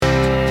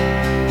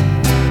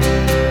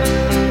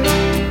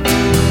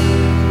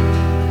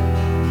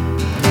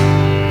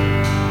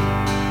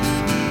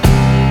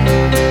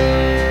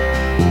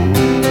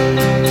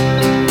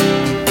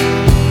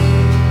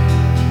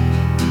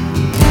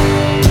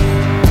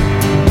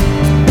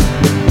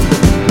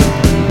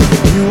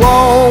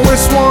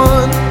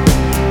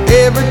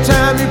every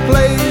time he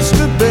plays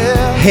the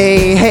bell.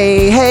 Hey,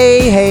 hey,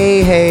 hey,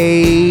 hey,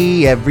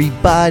 hey,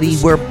 everybody,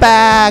 we're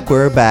back.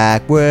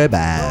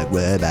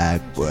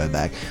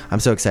 I'm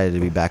so excited to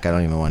be back, I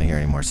don't even want to hear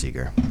any more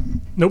Seeger.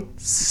 Nope.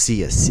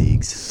 See ya,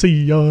 Siegs.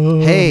 See ya.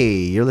 Hey,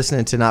 you're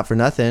listening to Not For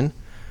Nothing,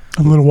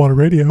 On Little Water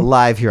Radio.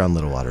 live here on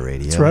Little Water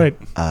Radio. That's right.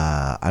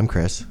 I'm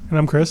Chris. And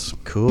I'm Chris.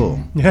 Cool.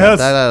 Yes. Got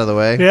that out of the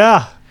way.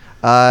 Yeah.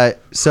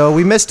 So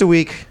we missed a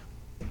week,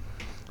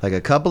 like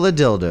a couple of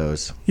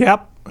dildos.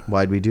 Yep.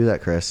 Why'd we do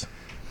that, Chris?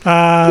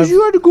 Because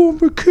you had to go on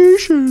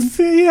vacation.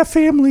 Yeah,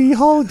 family,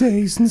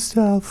 holidays and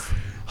stuff.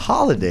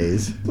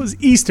 Holidays? It was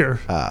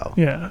Easter. Oh.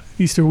 Yeah,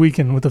 Easter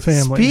weekend with the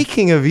family.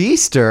 Speaking of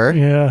Easter,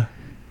 Yeah.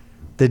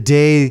 the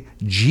day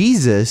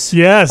Jesus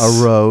Yes.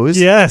 arose.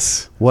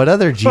 Yes. What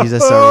other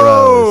Jesus arose?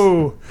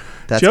 Oh,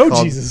 That's Joe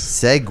called Jesus.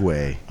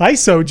 Segway.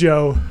 ISO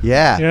Joe.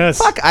 Yeah. Yes.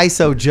 Fuck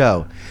ISO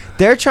Joe.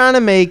 They're trying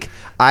to make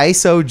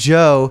ISO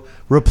Joe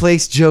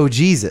replace Joe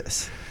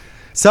Jesus.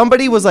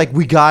 Somebody was like,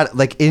 we got,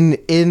 like, in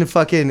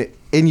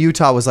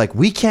Utah was like,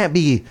 we can't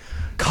be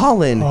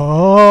calling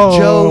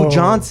Joe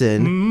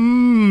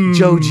Johnson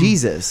Joe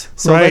Jesus.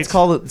 So Right. let's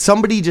call it,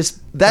 somebody just,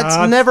 that's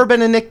God- never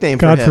been a nickname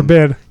for him. God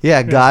forbid.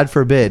 Yeah, God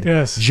forbid.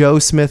 Yes. Joe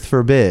Smith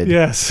forbid.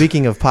 Yes.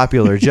 Speaking of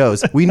popular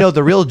Joes, we know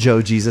the real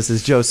Joe Jesus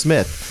is Joe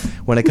Smith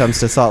when it comes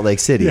to Salt Lake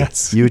City,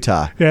 Yes.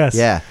 Utah. Yes.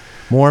 Yeah.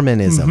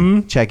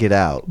 Mormonism. Check it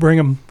out. Bring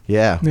him.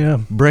 Yeah. Yeah.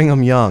 Bring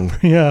them young.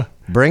 Yeah.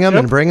 Bring them Yep.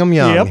 and bring them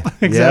young. Yep,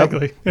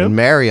 exactly. Yep. And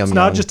marry them It's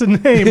not just a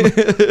name.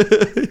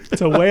 It's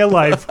a way of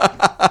life.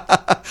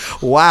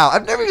 Wow.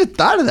 I've never even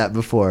thought of that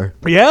before.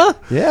 Yeah?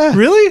 Yeah.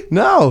 Really?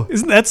 No.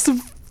 Isn't that's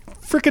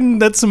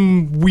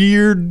some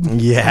weird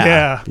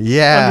Yeah.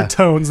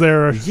 undertones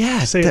there.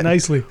 Yeah, Say that- it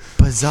nicely.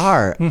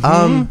 Bizarre.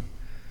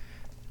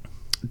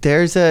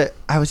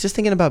 I was just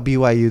thinking about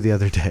BYU the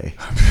other day.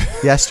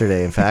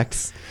 Yesterday, in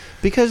fact.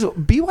 Because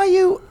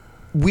BYU,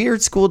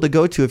 weird school to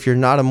go to if you're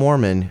not a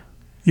Mormon.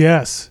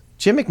 Yes.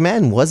 Jim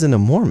McMahon wasn't a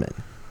Mormon.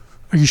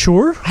 Are you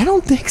sure? I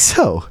don't think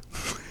so.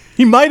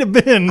 He might have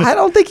been I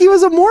don't think he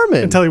was a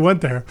Mormon. until he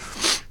went there.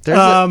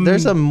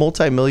 There's a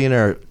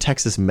multimillionaire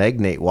Texas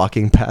magnate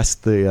walking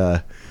past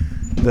the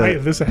Wait,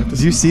 this I have to do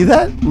see. you see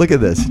that? Look at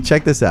this.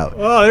 Check this out.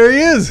 Oh, there he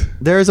is.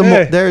 There's a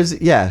Hey. there's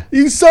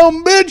You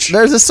some bitch.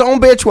 There's a son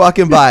bitch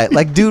walking by,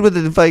 like dude with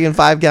a fucking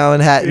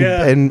 5-gallon hat and,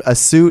 Yeah. and a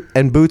suit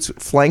and boots,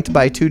 flanked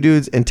by two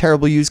dudes in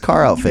terrible used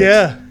car outfits.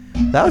 Yeah.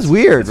 That was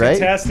weird, right?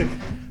 Fantastic.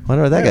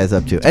 Wonder what that guy's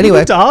up to. You Anyway,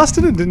 went to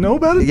Austin and didn't know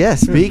about it? yeah.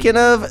 Speaking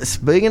of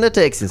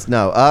Texans,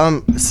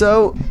 no.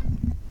 So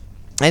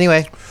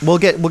anyway, we'll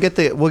get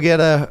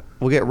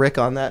Rick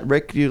on that.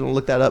 Rick, you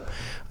look that up.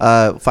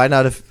 Find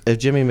out if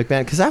Jimmy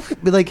McMahon, because I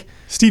would be like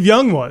Steve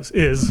Young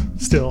is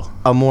still.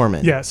 a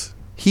Mormon. Yes.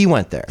 He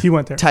went there. He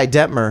went there. Ty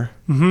Detmer,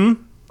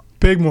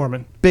 Big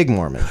Mormon. big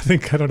Mormon. I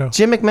don't know.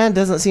 Jim McMahon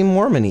doesn't seem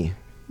Mormon-y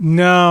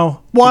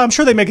No. Well, I'm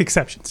sure they make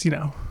exceptions, you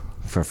know.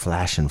 for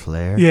flash and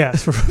flare.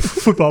 Yes, for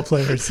football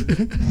players,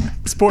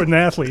 sporting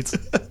athletes.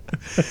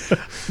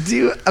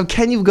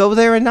 Can you go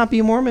there and not be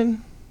a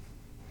Mormon?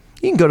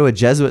 You can go to a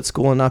Jesuit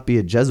school and not be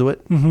a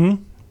Jesuit,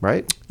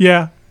 right?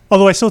 Yeah.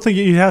 Although I still think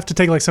you have to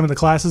take like some of the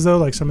classes though,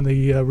 like some of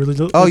the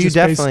religious. Oh, you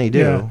definitely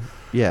do.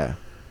 Yeah.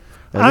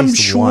 At I'm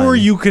least sure one.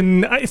 you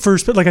can.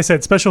 Like I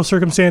said, special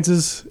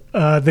circumstances,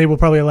 they will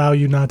probably allow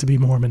you not to be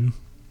Mormon,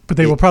 but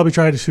they will probably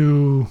try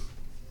to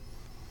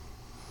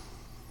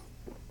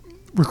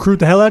recruit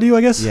the hell out of you,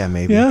 I guess. Yeah,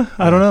 maybe. Yeah,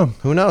 I don't know.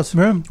 Who knows?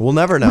 Yeah. We'll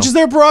never know. Which is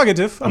their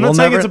prerogative. I'm We'll not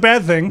saying never- it's a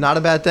bad thing. Not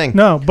a bad thing.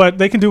 No, but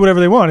they can do whatever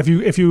they want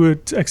if you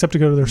would accept to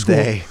go to their school.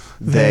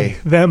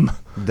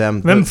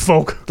 Them Them,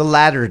 folk. the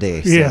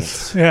Latter-day Yes,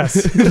 Saints. yes,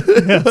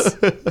 yes.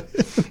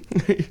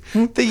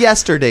 The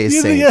yesterday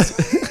Yeah,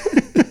 Saints.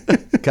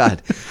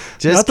 God.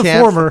 Just Not the can't.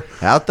 former.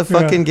 Out the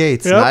fucking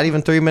gates. Yep. Not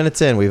even 3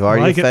 minutes in. We've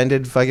already Like it.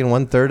 offended fucking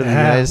 1/3 of the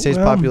Yeah, United States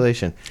well,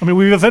 population. I mean,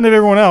 we've offended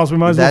everyone else. We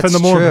might as well That's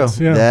offend the Mormons.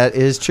 true. Yeah. That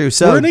is true.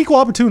 So We're an equal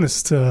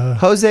opportunist.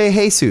 Jose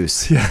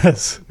Jesus.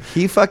 Yes.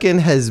 He fucking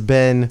has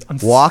been On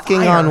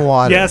walking fire. on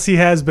water. Yes, he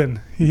has been.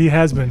 He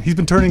has been. He's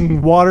been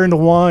turning water into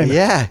wine.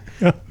 Yeah.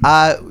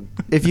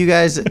 If you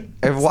guys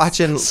are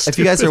watching,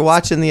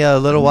 the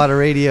Little Water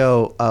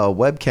Radio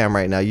webcam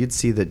right now, you'd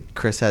see that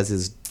Chris has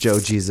his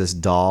Joe Jesus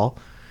doll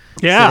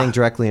sitting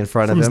directly in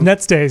front From of his him.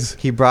 Nets days.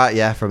 He brought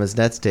from his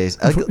Nets days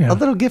a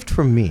little gift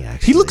from me.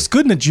 Actually, He looks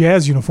good in a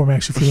Jazz uniform,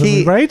 actually, for the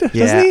league, right?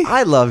 Yeah, Doesn't he?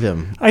 I love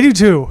him, I do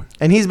too.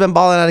 and he's been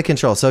balling out of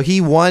control. So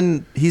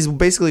he's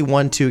basically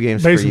won 2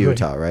 games Basically, for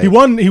Utah, right? He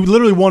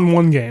literally won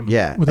one game.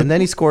 Yeah, With and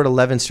then he scored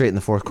 11 straight in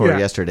the fourth quarter Yeah,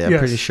 yesterday. I'm yes.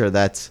 pretty sure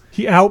that's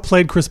he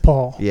outplayed Chris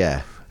Paul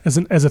yeah, as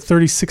a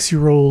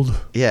 36-year-old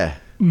yeah.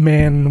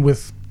 man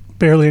with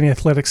barely any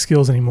athletic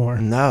skills anymore.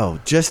 No,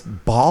 just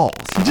balls.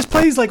 He just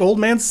plays like old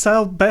man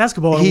style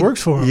basketball and it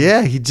works for him.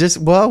 Yeah,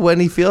 when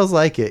he feels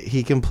like it,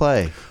 he can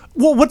play.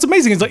 Well, what's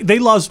amazing is like they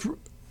lost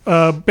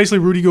basically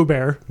Rudy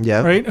Gobert,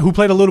 Yeah. right, who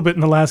played a little bit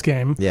in the last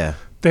game. Yeah.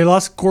 They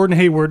lost Gordon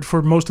Hayward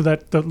for most of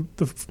that the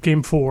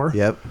game 4.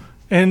 Yep.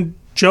 And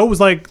Joe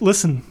was like,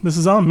 "Listen, this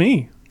is on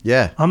me.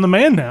 Yeah. I'm the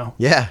man now."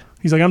 Yeah.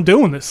 He's like, "I'm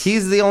doing this."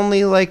 He's the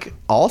only like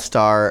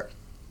all-star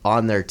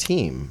on their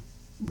team.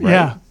 Right?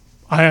 Yeah,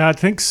 I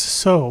think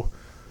so.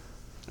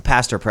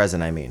 Past or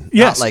present, I mean.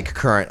 Yes. Not like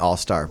current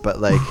all-star,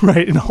 but like...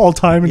 Right, in all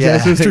time in yeah,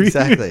 Jazz history.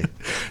 exactly.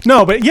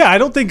 No, but yeah, I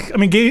don't think... I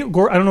mean, I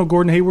don't know,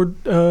 Gordon Hayward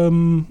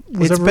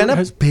It's been a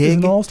is big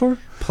an all-star?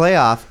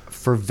 playoff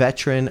for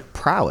veteran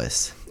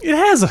prowess. It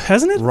has,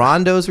 hasn't it?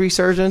 Rondo's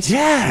resurgence,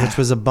 Yeah. which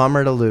was a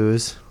bummer to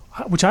lose.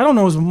 Which I don't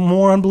know is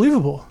more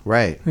unbelievable.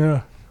 Right.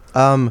 Yeah.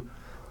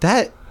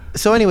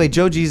 So anyway,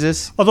 Joe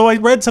Jesus, Although I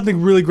read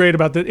something really great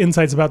about the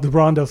insights about the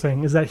Rondo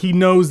thing, is that he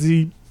knows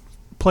the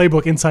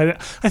playbook inside.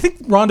 I think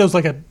Rondo's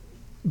like a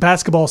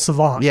basketball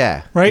savant.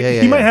 Yeah. Right?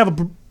 Yeah, He might have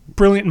a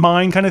brilliant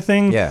mind kind of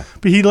thing. Yeah.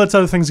 But he lets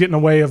other things get in the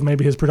way of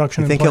maybe his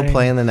production. you think he'll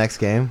play in the next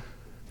game?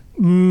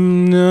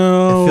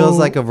 No. It feels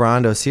like a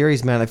Rondo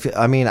series, man.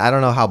 I mean, I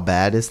don't know how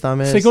bad his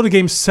thumb is. If they go to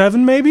game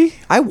 7, maybe?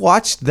 I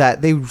watched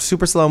that. They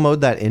super slow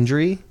mode that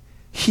injury.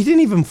 He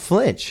didn't even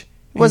flinch.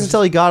 It wasn't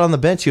until he got on the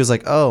bench he was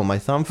like, "Oh, my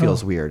thumb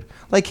feels weird."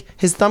 Like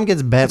his thumb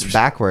gets bent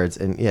backwards,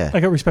 and yeah, I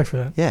got respect for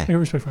that. Yeah. I got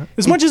respect for that.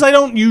 As much as I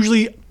don't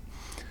usually...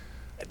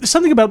 There's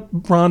something about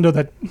Rondo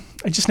that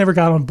I just never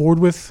got on board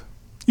with.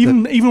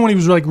 Even when he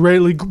was like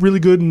really, really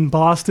good in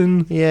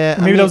Boston. Yeah,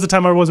 Maybe that was the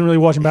time I wasn't really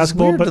watching it's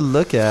basketball. weird But to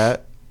look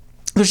at.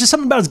 there's just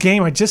something about his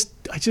game I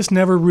just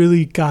never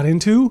really got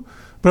into.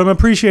 But I'm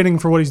appreciating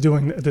for what he's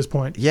doing at this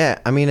point. Yeah,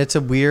 I mean it's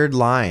a weird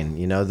line,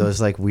 you know,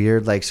 those like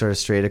weird, like sort of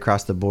straight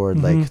across the board,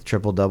 Mm-hmm. like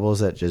triple doubles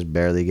that just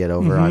barely get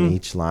over on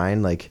each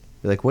line. Like,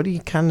 what are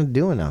you kind of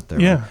doing out there?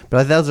 Yeah.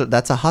 But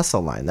that's a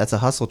hustle line. That's a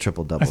hustle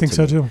triple double. I think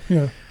so too.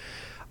 Yeah.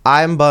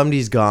 I'm bummed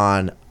he's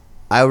gone.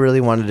 I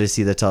really wanted to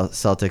see the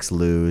Celtics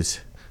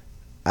lose.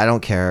 I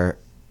don't care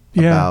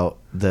Yeah. about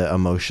the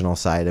emotional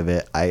side of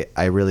it. I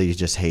really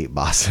just hate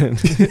Boston.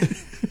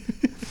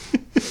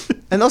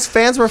 And those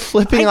fans were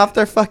flipping off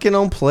their fucking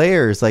own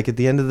players, like at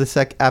the end of the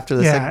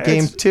second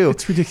game too.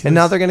 It's ridiculous. And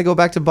now they're gonna go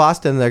back to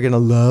Boston. And they're gonna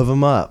love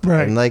them up.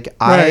 Right. And like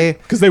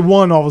because they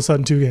won all of a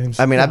sudden 2 games.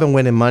 I mean, I've been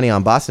winning money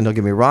on Boston. Don't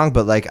get me wrong,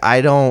 but like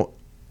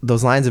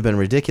those lines have been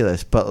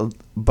ridiculous.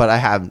 But I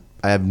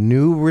have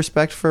new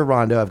respect for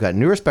Rondo. I've got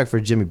new respect for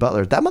Jimmy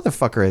Butler. That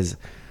motherfucker is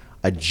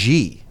a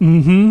G.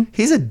 Mm-hmm.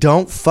 He's a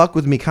don't fuck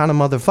with me kind of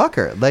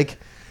motherfucker. Like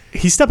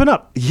he's stepping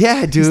up.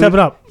 yeah, dude. He's stepping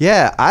up.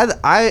 Yeah,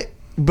 I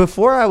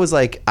before I was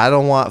like, I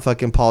don't want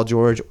fucking Paul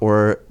George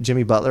or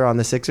Jimmy Butler on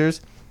the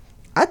Sixers.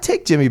 I'd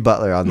take Jimmy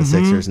Butler on the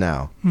Sixers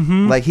now.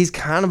 Mm-hmm. Like he's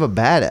kind of a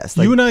badass.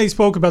 Like, You and I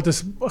spoke about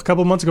this a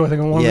couple months ago, I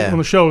think, on one Yeah. of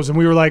the shows, and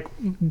we were like,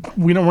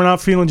 we're not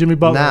feeling Jimmy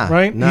Butler, Nah,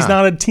 right? nah. He's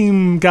not a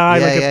team guy,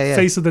 Yeah, like yeah, a yeah.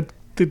 face of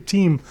the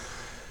team.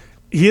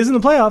 He is in the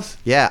playoffs.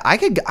 yeah, I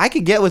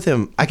could get with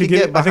him. I could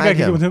get I think I behind could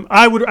get him. with him.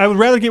 I would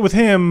rather get with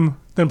him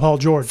than Paul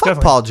George. Fuck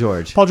definitely. Paul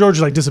George. Paul George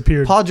like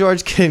disappeared. Paul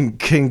George can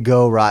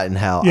go rot in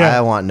hell. Yeah.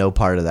 I want no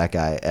part of that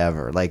guy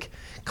ever. Like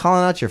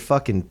calling out your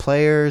fucking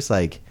players,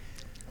 like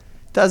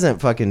doesn't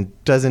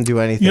do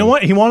anything. You know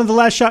what? He wanted the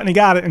last shot and he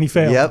got it and he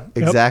failed. Yep,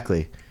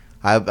 exactly.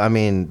 I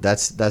mean that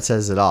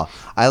says it all.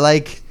 I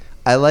like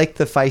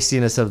the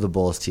feistiness of the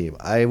Bulls team.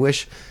 I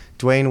wish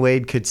Dwayne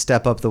Wade could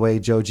step up the way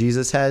Joe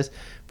Jesus has,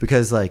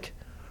 because like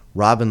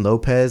Robin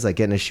Lopez like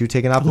getting his shoe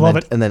taken off Love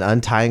it. and then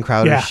untying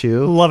Crowder's Yeah,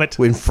 shoe. love it.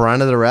 In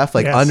front of the ref,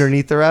 like Yes.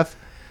 underneath the ref.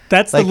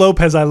 That's Like- the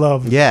Lopez I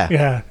love. Yeah.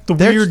 Yeah. The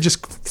There's- weird,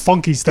 just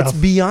funky stuff. It's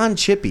beyond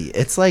chippy.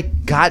 It's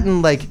like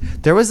gotten like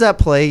there was that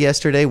play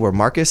yesterday where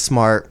Marcus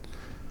Smart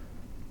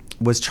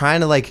was trying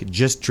to like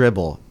just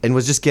dribble and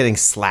was just getting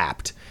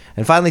slapped.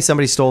 And finally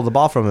somebody stole the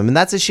ball from him. And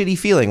that's a shitty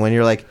feeling when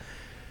you're like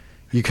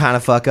you kind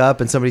of fuck up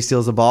and somebody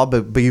steals the ball,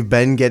 but you've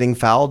been getting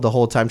fouled the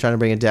whole time trying to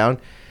bring it down.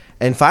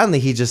 And finally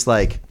he just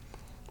like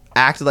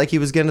acted like he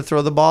was going to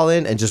throw the ball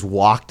in and just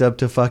walked up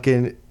to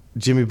fucking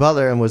Jimmy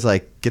Butler and was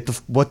like,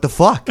 what the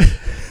fuck?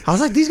 I was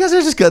like, these guys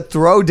are just going to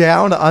throw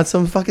down on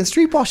some fucking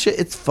street ball shit.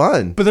 It's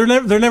fun. but they're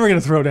never going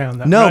to throw down.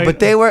 That, No, right? but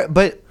they were,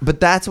 but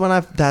that's when I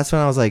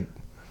was like,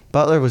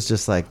 Butler was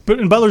just like, But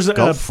in Butler's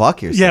go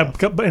fuck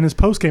yourself. Yeah, but in his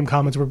post game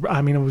comments were,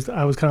 I mean,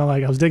 I was kind of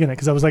like I was digging it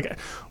because I was like,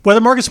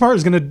 whether Marcus Smart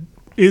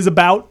is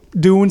about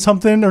doing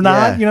something or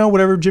not, Yeah. you know,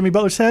 whatever Jimmy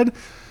Butler said,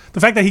 the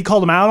fact that he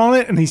called him out on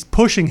it and he's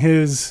pushing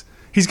his.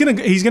 He's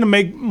gonna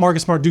make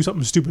Marcus Smart do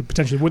something stupid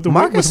potentially with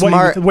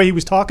the way he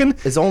was talking.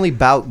 It's only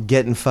about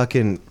getting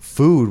fucking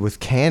food with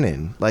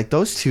Cannon. Like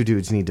those two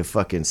dudes need to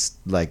fucking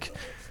like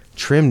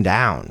trim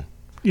down.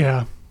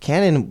 Yeah,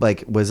 Cannon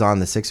like was on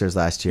the Sixers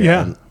last year.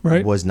 Yeah, and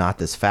right. Was not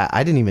this fat.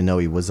 I didn't even know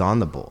he was on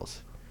the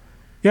Bulls.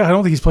 yeah. I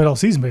don't think he's played all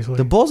season basically.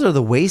 The Bulls are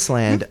the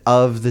wasteland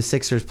of the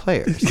Sixers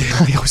players.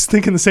 I was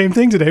thinking the same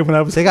thing today when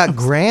I was. They got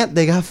Grant,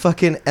 they got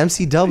fucking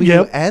MCW,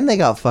 Yep. and they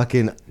got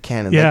fucking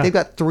Cannon. Yeah. Like, they've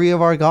got 3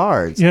 of our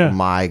guards. Yeah.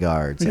 My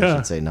guards, I Yeah.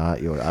 should say,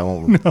 not yours. I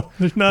won't No,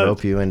 there's not.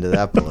 rope you into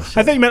that bullshit.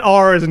 I thought you meant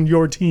ours and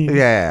your team.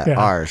 Yeah,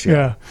 ours,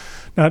 yeah.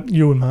 Not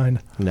you and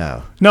mine.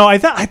 No. No, I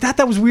thought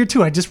that was weird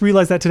too. I just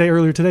realized that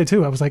earlier today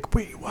too. I was like,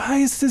 wait,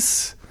 why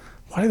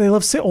do they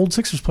love old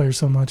Sixers players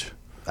so much?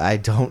 I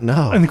don't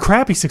know. And the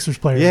crappy Sixers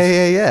players.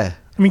 Yeah.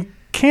 I mean,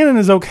 Cannon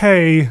is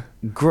okay.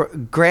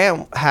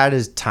 Grant had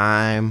his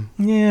time.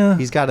 Yeah,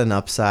 He's got an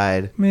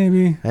upside.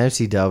 maybe.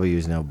 MCW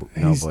is no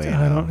He's, bueno.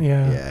 I don't.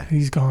 Yeah,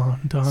 he's gone.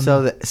 Done.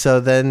 So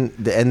then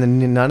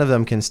none of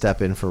them can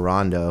step in for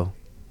Rondo.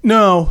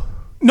 No,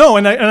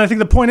 and I think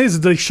the point is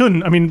they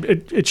shouldn't. I mean,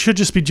 it should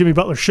just be Jimmy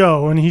Butler's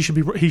show, and he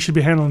should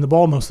be handling the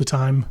ball most of the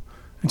time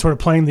and sort of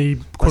playing the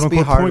quote Must be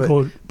unquote hard, point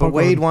guard. but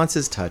Wade wants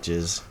his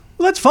touches.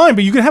 Well, that's fine,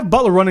 but you can have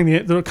Butler running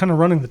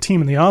the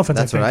team in the offense.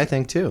 That's what I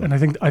think too. And I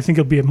think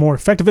it'll be more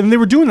effective. And they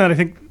were doing that. I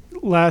think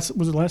last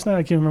night?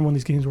 I can't remember when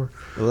these games were.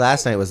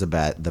 Last night was the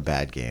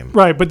bad game.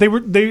 Right, but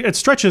they at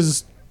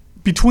stretches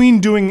between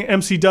doing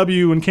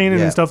MCW and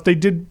Kanan and stuff. They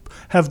did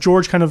have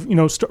George kind of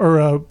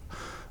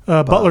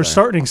Butler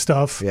starting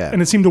stuff,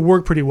 and it seemed to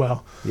work pretty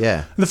well.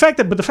 Yeah.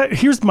 And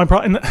here's my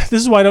problem. And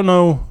this is why I don't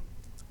know.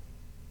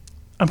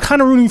 I'm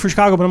kind of rooting for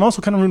Chicago, but I'm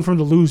also kind of rooting for them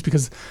to lose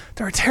because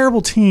they're a terrible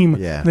team.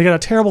 Yeah. And they got a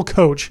terrible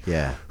coach.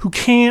 Yeah. Who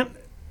can't.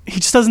 He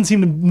just doesn't seem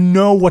to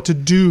know what to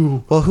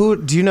do. Well,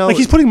 who do you know? Like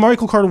he's putting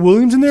Michael Carter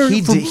Williams in there.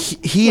 He's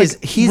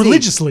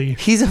religiously.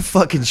 He's a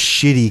fucking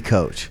shitty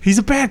coach. He's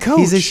a bad coach.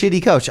 He's a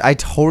shitty coach. I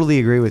totally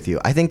agree with you.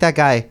 I think that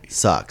guy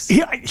sucks.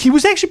 He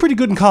was actually pretty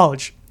good in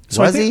college.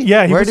 So Was he?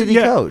 Yeah. Where did he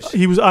coach?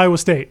 He was Iowa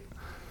State.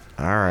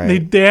 All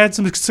right. They had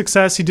some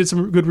success. He did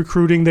some good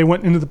recruiting. They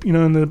went into the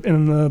in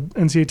the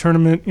NCAA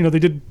tournament. They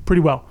did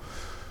pretty well.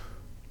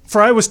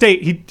 For Iowa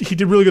State, he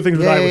did really good things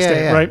with Iowa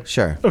State, right?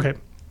 Sure. Okay.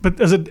 But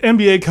as an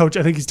NBA coach,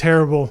 I think he's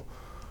terrible.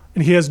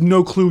 And he has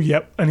no clue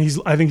yet. And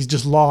I think he's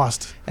just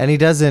lost. And he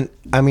doesn't.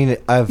 I mean,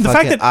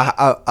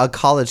 a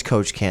college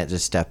coach can't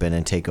just step in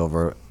and take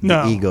over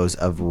the egos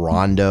of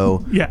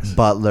Rondo,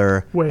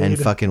 Butler, Wade. and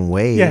fucking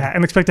Wade. Yeah,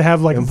 and expect to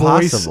have like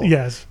impossible. A voice.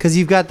 Yes. Because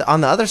you've got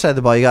on the other side of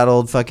the ball, you got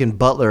old fucking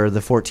Butler,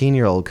 the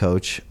 14-year-old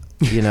coach,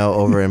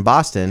 over in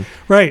Boston.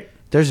 Right.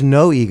 There's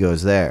no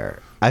egos there.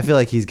 I feel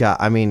like he's got.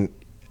 I mean,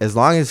 as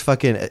long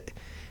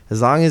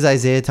as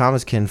Isaiah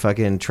Thomas can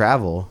fucking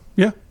travel,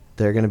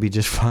 they're gonna be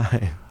just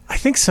fine. I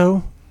think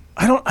so.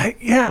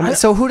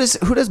 So who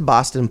does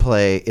Boston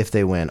play if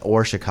they win,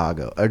 or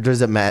Chicago, or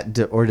does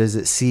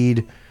it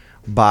seed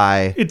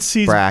by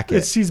bracket?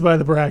 It seeds by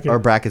the bracket, or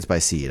brackets by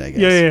seed, I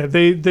guess. Yeah.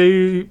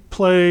 They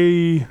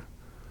play.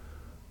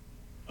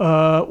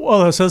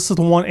 So this is the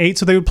 1-8,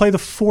 so they would play the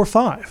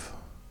 4-5.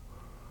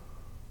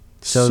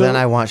 So then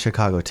I want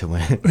Chicago to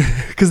win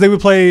because they would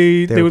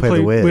play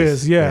the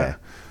Wiz. Yeah.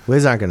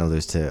 Wiz aren't gonna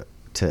lose to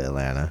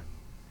Atlanta.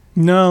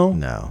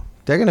 No,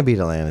 they're gonna beat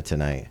Atlanta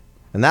tonight.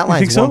 And that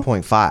line's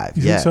 1.5.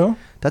 You think so?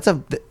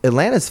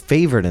 Atlanta's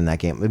favored in that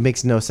game. It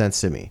makes no sense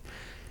to me.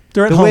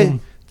 They're at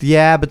home.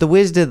 But the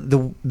Wiz did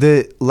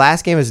the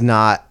last game is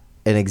not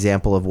an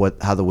example of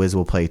how the Wiz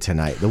will play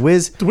tonight. The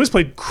Wiz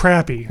played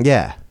crappy.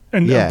 Yeah.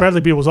 And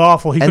Bradley Beal was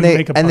awful. He couldn't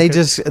make a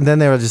bucket. Then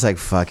they were just like,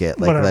 fuck it.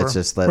 Like, whatever. let's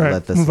just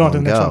let this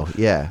one go.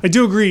 Yeah. I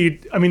do agree.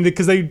 I mean,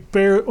 because did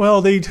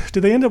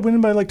they end up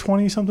winning by like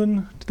 20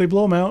 something? Did they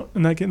blow them out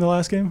in the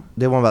last game?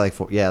 They won by like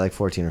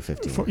 14 or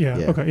 15.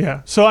 Okay.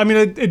 Yeah. So I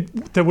mean,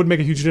 that would make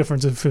a huge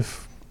difference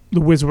if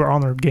the Wiz were on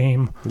their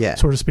game,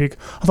 so to speak.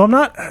 Although I'm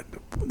not.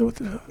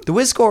 The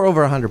Wiz score over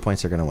 100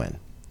 points, they're gonna win.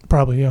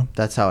 Probably, yeah.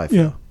 That's how I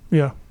feel.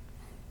 Yeah.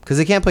 Because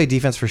they can't play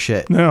defense for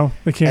shit. No,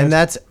 they can't.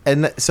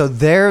 So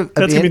their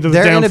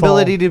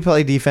inability to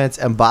play defense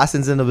and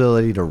Boston's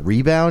inability to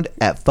rebound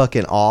at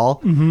fucking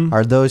all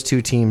are those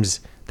two teams.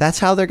 That's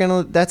how the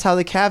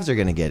Cavs are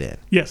gonna get in.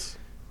 Yes,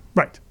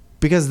 right.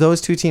 Because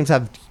those two teams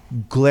have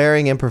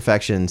glaring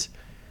imperfections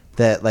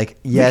that,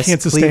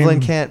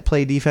 Cleveland can't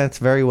play defense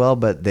very well,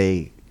 but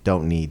they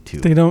don't need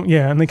to. They don't,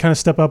 and they kind of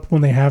step up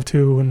when they have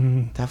to.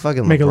 And that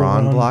fucking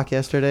LeBron block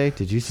yesterday.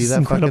 Did you see that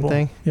incredible.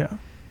 fucking thing? Yeah.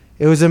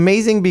 It was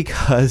amazing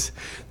because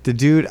the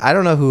dude, I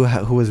don't know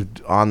who was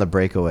on the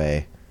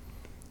breakaway,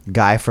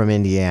 guy from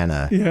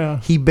Indiana. Yeah.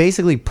 He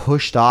basically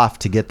pushed off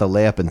to get the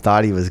layup and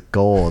thought he was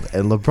gold.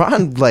 And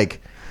LeBron,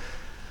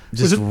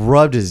 just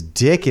rubbed his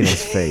dick in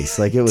his face.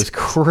 Like, it was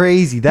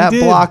crazy. That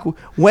block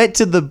went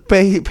to the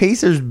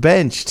Pacers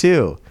bench,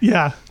 too.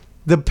 Yeah.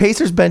 The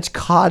Pacers bench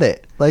caught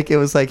it. Like, it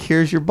was like,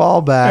 here's your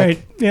ball back.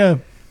 Right. Yeah.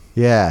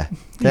 Yeah.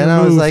 Then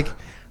I was like,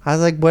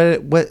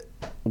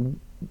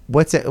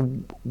 what's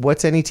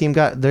any team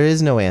got? There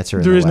is no answer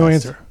in the West. No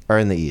answer. Or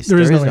in the East. There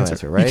is no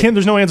answer, right?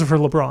 There's no answer for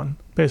LeBron,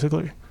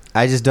 basically.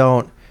 I just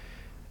don't.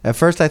 At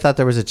first, I thought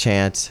there was a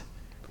chance,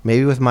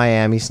 maybe with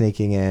Miami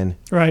sneaking in.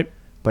 Right.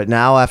 But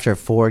now, after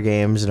 4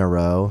 games in a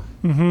row,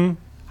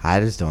 I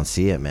just don't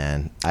see it,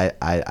 man. I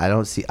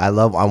don't see. I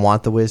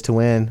want the Wiz to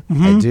win.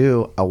 I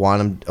do. I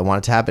want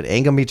it to happen.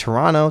 Ain't gonna be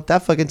Toronto.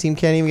 That fucking team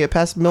can't even get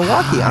past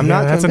Milwaukee. I'm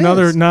not. That's convinced.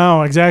 another.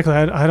 No, exactly.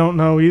 I don't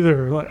know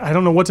either. I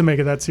don't know what to make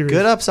of that series.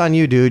 Good ups on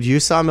you, dude. You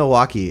saw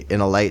Milwaukee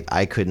in a light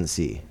I couldn't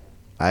see.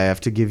 I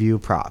have to give you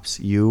props.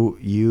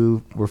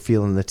 You were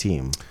feeling the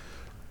team.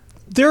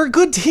 They're a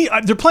good team.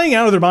 They're playing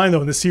out of their mind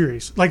though in this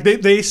series. Like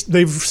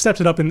they've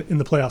stepped it up in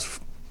the playoffs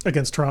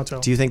against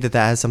Toronto. Do you think that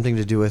has something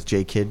to do with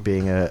J. Kidd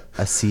being a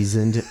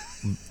seasoned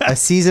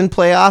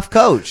playoff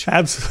coach?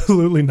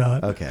 Absolutely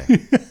not. Okay.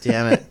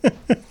 Damn it.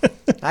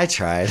 I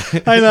tried.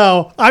 I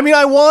know. I mean,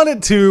 I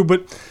wanted to,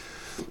 but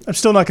I'm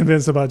still not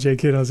convinced about Jay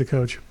Kidd as a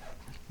coach.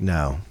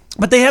 No.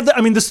 But they have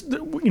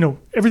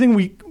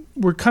everything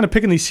we're kind of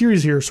picking these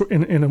series here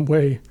in a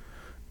way.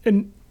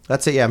 And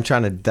that's it. Yeah, I'm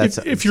trying to. That's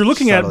if you're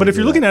looking at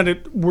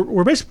it,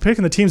 we're basically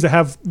picking the teams that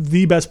have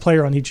the best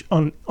player on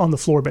the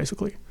floor,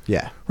 basically.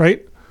 Yeah.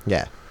 Right.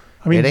 Yeah.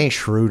 I mean, it ain't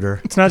Schroeder.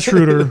 It's not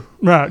Schroeder.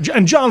 Right.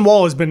 And John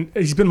Wall has been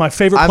my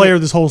favorite player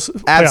this whole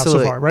playoff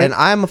so far. Right. And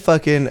I'm a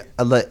fucking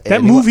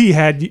that move he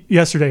had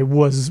yesterday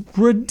was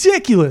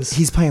ridiculous.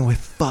 He's playing with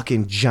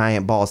fucking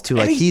giant balls too.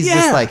 Like he's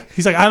like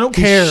I don't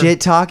care. Shit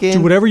talking.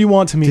 Do whatever you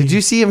want to me. Did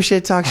you see him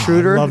shit talk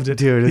Schroeder? I loved it,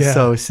 dude. It's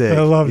so sick.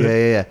 I loved it.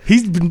 Yeah.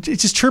 He's been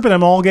just chirping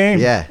him all game.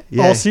 Yeah.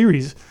 All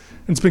series.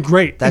 It's been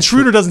great. And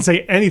Schroeder doesn't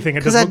say anything.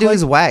 Because that dude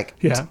is whack.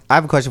 Yeah. I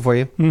have a question for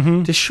you.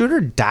 Mm-hmm. Does Schroeder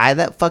dye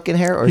that fucking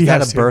hair, or is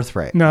that a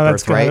birthright? No,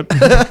 that's birthright.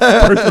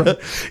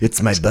 Birthright.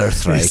 It's my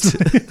birthright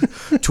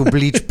to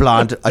bleach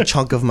blonde a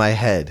chunk of my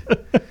head.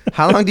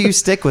 How long do you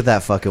stick with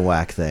that fucking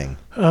whack thing?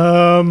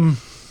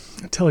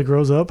 Until he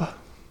grows up.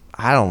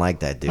 I don't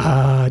like that dude.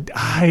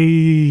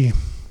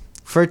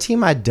 For a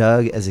team I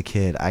dug as a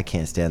kid, I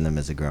can't stand them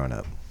as a grown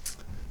up.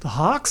 The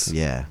Hawks?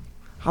 Yeah.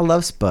 I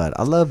love Spud.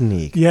 I love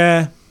Neek.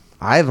 Yeah.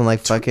 I even like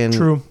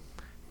fucking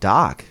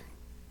Doc.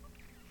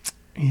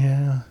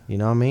 Yeah. You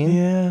know what I mean?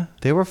 Yeah.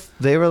 They were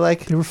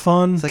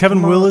fun. Like,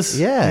 Kevin Willis.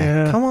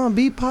 Yeah. Come on,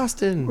 beat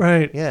Boston.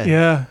 Right.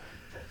 Yeah.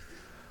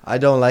 I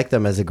don't like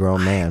them as a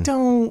grown man.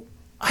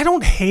 I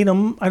don't hate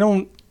them. I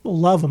don't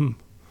love them.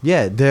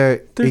 Yeah,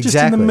 they're just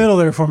in the middle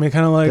there for me,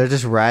 kind of like they're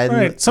just riding.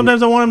 Right.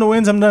 Sometimes I want them to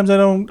win. Sometimes I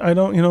don't.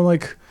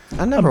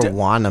 I never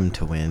want them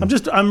to win.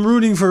 I'm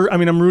rooting for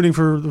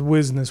the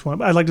Wiz in this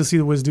one. I'd like to see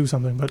the Wiz do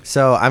something, but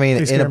so I mean,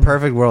 in a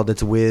perfect world,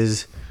 it's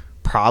Wiz,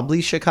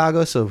 probably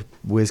Chicago, so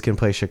Wiz can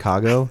play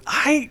Chicago.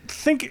 I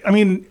think. I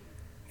mean,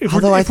 if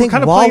I think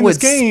kind of Wall would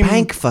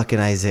spank fucking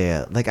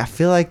Isaiah. Like I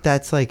feel like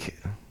that's like.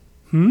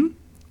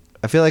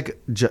 I feel like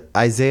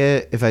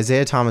if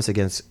Isaiah Thomas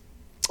against.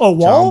 Oh,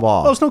 Wall? John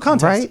Wall. Oh, it's no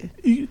contest.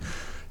 Right?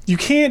 You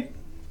can't.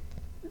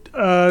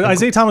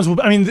 Isaiah Thomas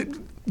will. I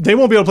mean. They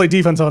won't be able to play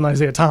defense on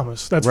Isaiah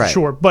Thomas, that's for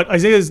sure. But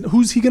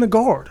who's he going to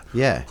guard?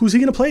 Yeah. Who's he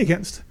going to play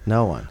against?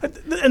 No one.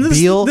 And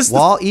Beal,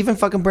 Wall, even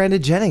fucking Brandon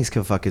Jennings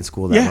can fucking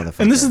school that motherfucker.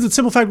 And this is the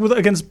simple fact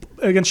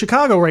against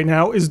Chicago right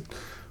now is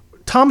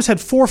Thomas had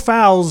 4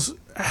 fouls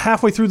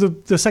halfway through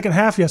the second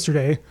half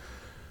yesterday,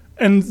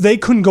 and they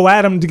couldn't go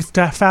at him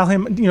to foul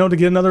him, to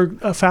get another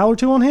foul or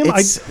two on him.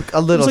 It's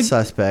a little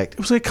suspect. It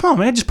was like, come on,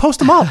 man, just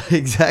post him up.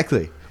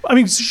 Exactly. I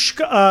mean,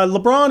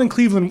 LeBron and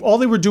Cleveland, all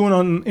they were doing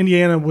on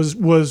Indiana was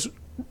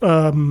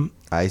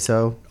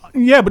ISO.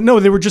 Yeah, but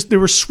no, they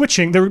were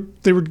switching. They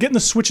were getting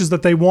the switches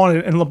that they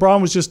wanted, and LeBron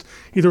was just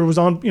either was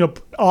on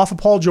off of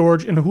Paul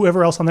George and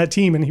whoever else on that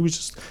team, and he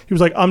was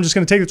like, I'm just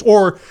going to take this,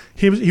 or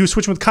he was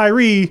switching with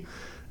Kyrie,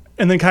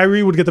 and then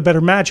Kyrie would get the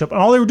better matchup, and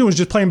all they were doing was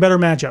just playing better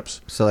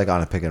matchups. So like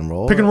on a pick and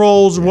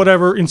rolls, or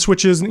whatever in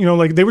switches,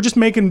 like they were just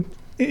making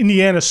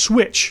Indiana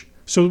switch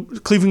so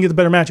Cleveland get the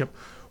better matchup.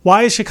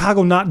 Why is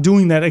Chicago not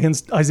doing that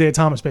against Isaiah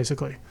Thomas,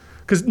 basically?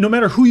 Because no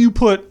matter who you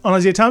put on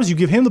Isaiah Thomas, you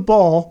give him the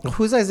ball.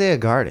 Who's Isaiah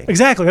guarding?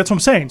 Exactly, that's what I'm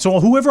saying. So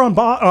whoever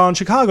on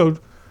Chicago,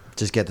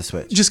 just get the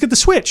switch. Just get the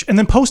switch, and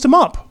then post him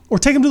up or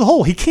take him to the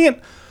hole. He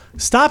can't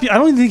stop you. I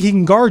don't even think he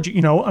can guard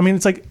you. I mean,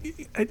 it's like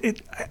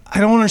I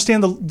don't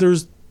understand the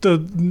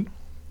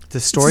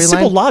storyline.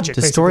 Simple logic.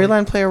 Does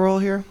storyline play a role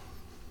here?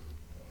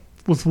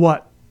 With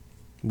what?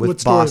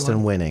 With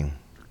Boston winning.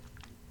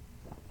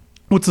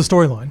 What's the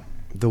storyline?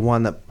 The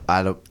one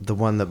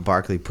that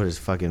Barkley put his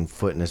fucking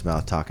foot in his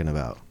mouth talking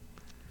about.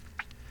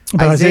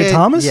 About Isaiah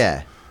Thomas?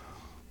 Yeah.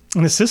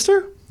 And his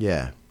sister?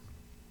 Yeah.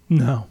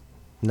 No.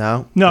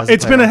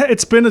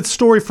 It's been a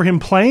story for him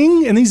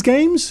playing in these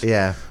games.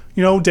 Yeah.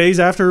 Days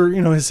after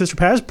his sister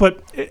passed.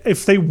 But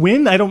if they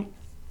win,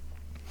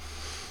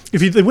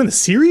 if they win the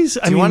series,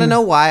 Do you want to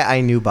know why I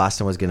knew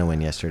Boston was going to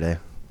win yesterday?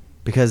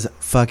 Because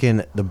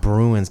fucking the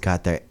Bruins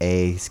got their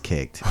A's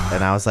kicked.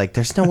 And I was like,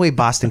 there's no way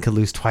Boston could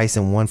lose twice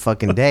in one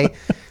fucking day.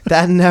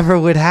 That never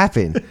would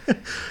happen.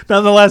 Not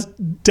in the last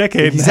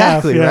decade.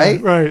 Exactly, and a half. right?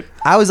 Yeah, right.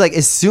 I was like,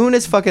 as soon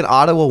as fucking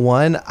Ottawa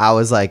won, I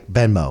was like,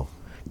 Venmo,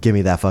 give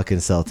me that fucking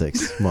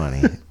Celtics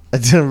money. I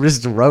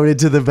just wrote it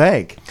to the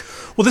bank.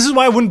 Well, this is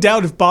why I wouldn't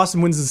doubt if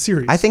Boston wins the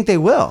series. I think they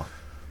will.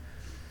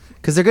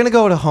 Because they're going to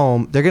go to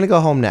home. They're going to go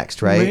home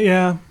next, right?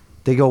 Yeah.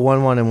 They go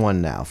 1-1-1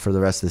 now for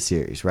the rest of the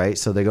series, right?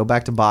 So they go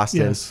back to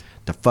Boston. Yes.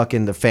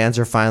 The fans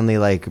are finally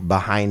like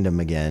behind them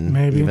again,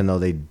 maybe, even though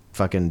they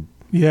fucking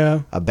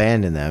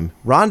abandoned them.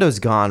 Rondo's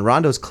gone.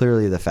 Rondo's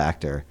clearly the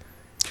factor.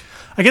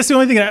 I guess the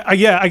only thing,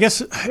 I guess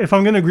if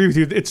I'm going to agree with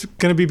you, it's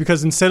going to be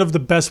because instead of the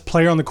best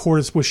player on the court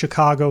is with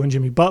Chicago and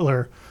Jimmy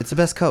Butler, it's the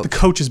best coach. The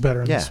coach is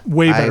better in this,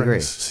 way better in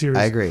this series.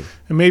 I agree.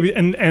 And maybe,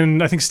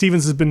 and I think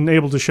Stevens has been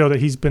able to show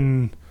that he's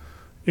been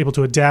able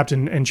to adapt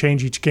and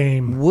change each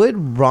game.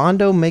 Would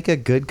Rondo make a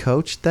good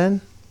coach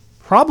then?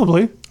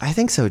 Probably. I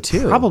think so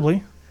too.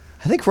 Probably.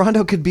 I think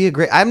Rondo could be a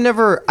great. I've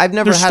never had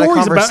a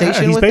conversation with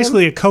him. He's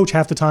basically a coach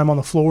half the time on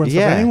the floor and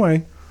stuff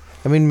anyway.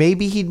 I mean,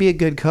 maybe he'd be a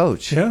good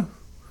coach. Yeah.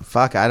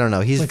 Fuck, I don't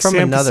know. He's Like from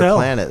Sam another Cassell.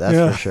 planet, that's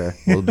Yeah. for sure.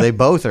 Well, they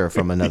both are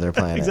from another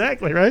planet.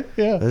 Exactly, right?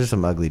 Yeah. Those are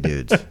some ugly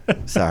dudes.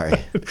 Sorry.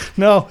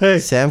 No, hey.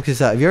 Sam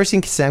Cassell. Have you ever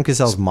seen Sam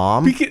Cassell's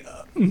mom?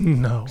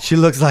 No. She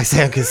looks like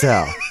Sam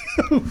Cassell.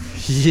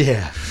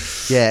 Yeah.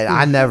 Yeah,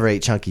 I never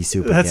ate chunky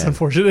soup That's again.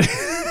 unfortunate.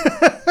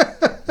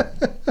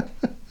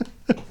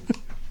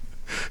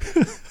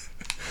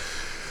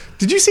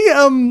 Did you see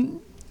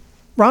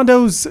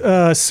Rondo's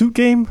suit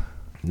game?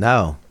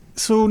 No.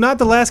 So not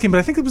the last game, but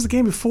I think it was the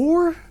game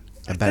before.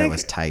 I bet it think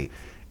was tight.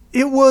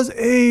 It was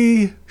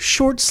a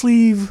short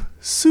sleeve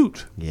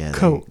suit Yeah.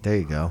 coat. There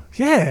you go.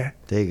 Yeah.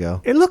 There you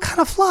go. It looked kind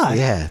of fly.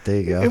 Yeah, there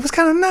you go. It was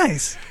kind of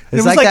nice. It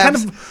It's was like that- kind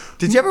of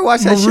Did you ever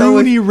watch that show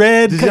with maroony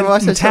red, Did you kind ever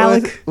watch of that show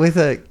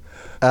metallic.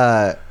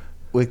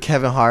 with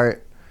Kevin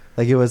Hart?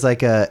 Like it was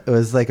like a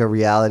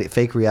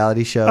fake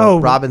reality show. Oh.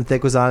 Robin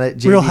Thicke was on it.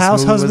 JB Real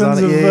House Smoove was on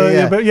Husbands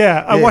it. of but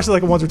yeah, I Yeah. watched it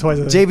like once or twice.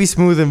 I think. JB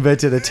Smoove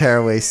invented a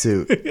tearaway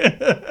suit,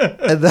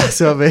 and that's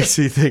what it makes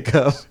me think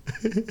of.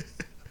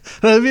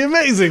 That'd be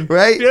amazing,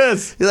 Right?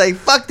 Yes. You're like,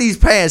 fuck these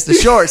pants, the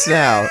shorts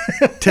now.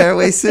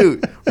 Tearaway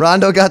suit.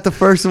 Rondo got the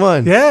first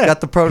one. Yeah.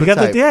 Got the He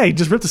prototype. he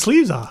just ripped the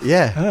sleeves off.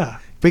 Yeah.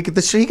 But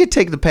he could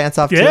take the pants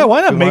off too. Yeah,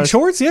 why not? if he Make wanted.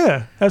 shorts?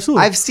 Yeah,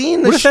 absolutely. I've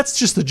seen What if that's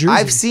just the jersey?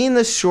 I've seen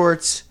the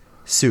shorts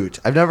suit.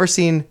 I've never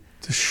seen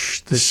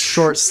the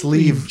short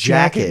sleeve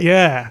jacket.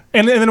 Yeah.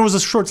 And then it was a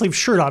short sleeve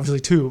shirt, obviously,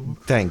 too.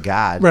 Thank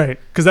God. Right.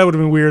 Because that would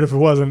have been weird if it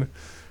wasn't.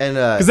 And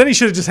Because then he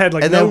should have just had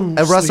like and no then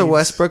Russell sleeves.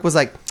 Westbrook was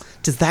like,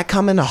 "Does that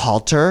come in a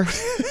halter?"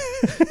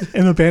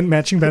 And the band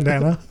matching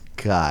bandana.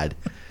 God,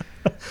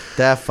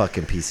 that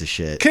fucking piece of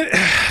shit. Can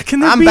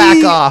there I'm be,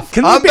 back off.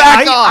 Can there I'm be,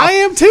 back off. I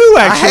am too,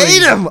 I actually.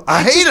 hate him.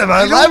 I hate him.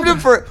 I loved him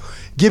for.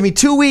 Give me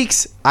 2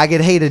 weeks, I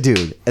could hate a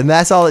dude, and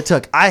that's all it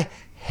took. I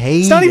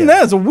hate. It's not even him.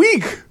 that. It's a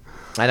week.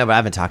 I know, but I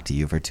haven't talked to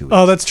you for 2 weeks.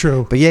 Oh, that's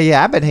true. But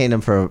yeah, I've been hating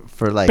him for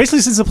like. Basically,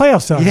 since the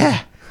playoffs started.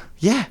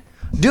 Yeah,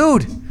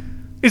 dude.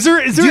 Is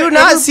there Do you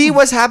not see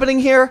what's happening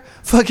here?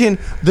 Fucking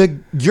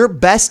your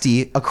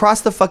bestie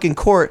across the fucking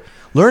court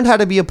learned how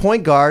to be a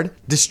point guard,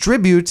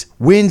 distributes,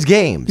 wins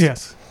games.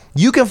 Yes.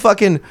 You can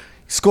fucking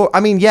score. I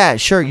mean, yeah,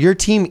 sure. Your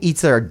team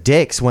eats their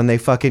dicks when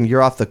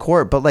you're off the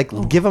court, but like,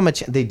 give them a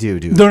chance. They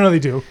do, dude. No, they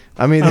do.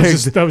 I mean, That was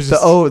there's just-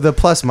 that was the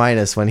plus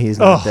minus when he's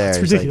not Oh, there. it's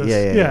It's like,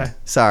 ridiculous.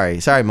 yeah.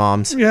 Sorry,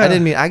 moms. Yeah. I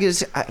didn't mean.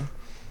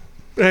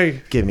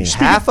 Hey, Give me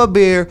half a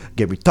beer.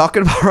 Get me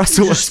talking about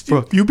Russell just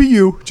Westbrook. you be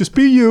you. Just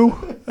be you.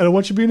 I don't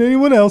want you being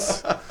anyone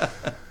else.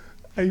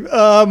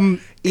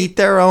 Eat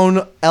their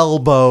own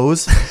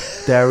elbows.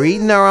 They're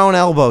eating their own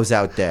elbows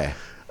out there.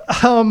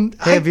 Hey,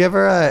 have you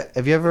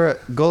ever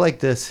go like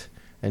this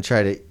and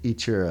try to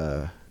eat your?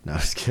 No, I'm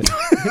just kidding.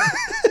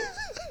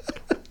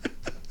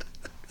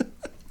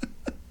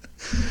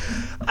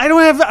 I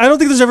don't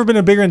think there's ever been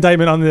a bigger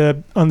indictment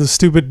on the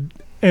stupid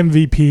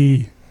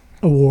MVP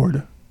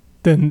award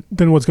than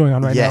what's going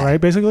on right Yeah. now,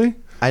 right? Basically.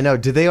 I know.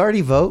 Did they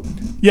already vote?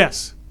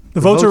 Yes.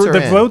 The votes votes are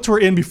the in. votes were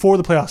in before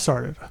the playoffs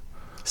started.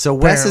 So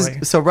Apparently.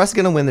 Russ is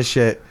gonna win the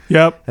shit,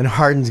 Yep. and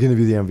Harden's gonna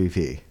be the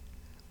MVP,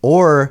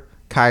 or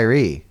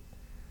Kyrie.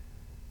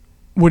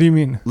 What do you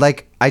mean?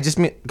 Like I just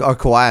mean, or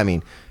Kawhi. I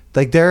mean,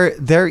 like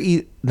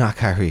not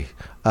Kyrie,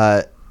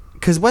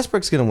 because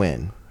Westbrook's gonna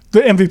win.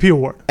 The MVP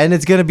award. And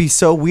it's gonna be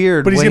so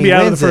weird. But he's when gonna be he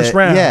out of the wins first it.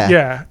 round. Yeah,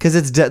 Yeah.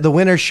 Because the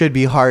winner should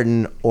be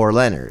Harden or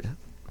Leonard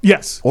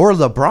Yes. or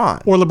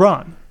LeBron. Or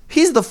LeBron.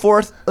 He's the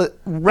fourth.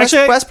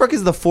 Actually, Westbrook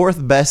is the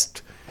fourth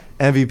best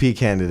MVP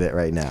candidate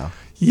right now,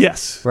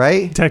 Yes.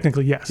 right?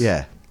 Technically, yes.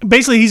 Yeah.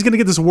 Basically, he's going to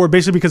get this award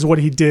basically because of what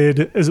he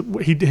did. Is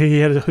he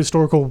had a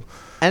historical.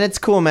 And it's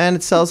cool, man.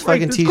 It sells Right,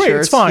 fucking it's T-shirts. great.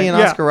 It's fine, He and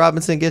yeah. Oscar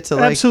Robinson get to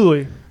like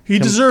Absolutely. He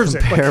deserves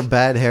it. compare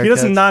bad He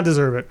does haircuts. not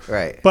deserve it.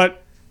 Right.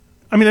 But,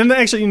 I mean, and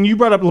actually, and you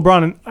brought up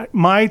LeBron, and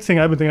my thing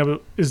I've been thinking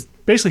about is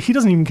basically he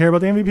doesn't even care about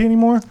the MVP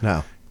anymore.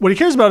 No. What he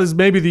cares about is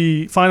maybe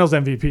the Finals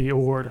MVP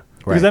award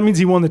because Right. that means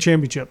he won the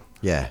championship.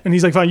 Yeah. And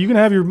he's like, fine, you can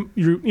have your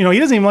he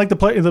doesn't even like to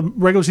play the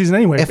regular season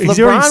anyway. If He's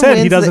already said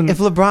he doesn't. if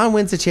LeBron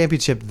wins the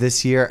championship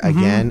this year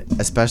again,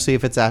 especially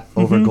if it's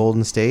over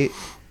Golden State,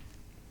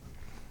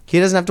 he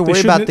doesn't have to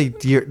worry about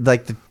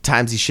the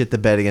times he shit the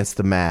bed against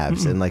the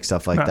Mavs and like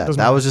stuff like No, it that. doesn't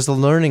That matter. was just a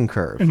learning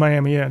curve. in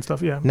Miami, yeah, and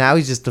stuff, yeah. Now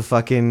he's just a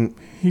fucking.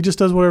 He just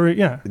does whatever,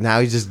 yeah. Now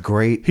he's just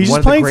great. He's one just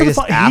of the playing greatest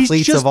for the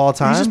athletes of all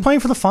time. He's just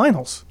playing for the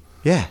finals.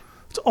 Yeah.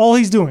 That's all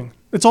he's doing.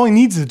 That's all he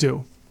needs to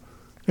do.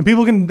 And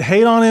people can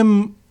hate on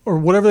him or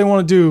whatever they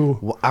want to do.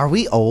 Well, are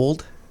we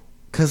old?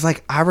 Because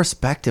like I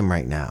respect him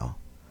right now.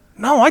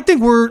 No, I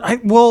think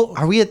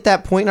Are we at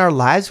that point in our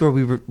lives where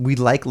we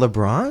like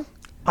LeBron?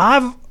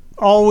 I've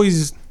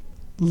always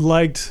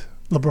liked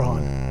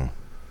LeBron.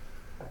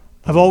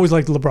 I've always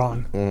liked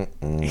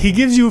LeBron. He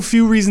gives you a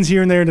few reasons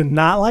here and there to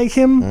not like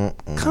him,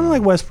 kind of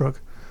like Westbrook.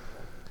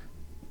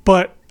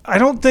 But I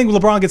don't think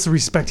LeBron gets the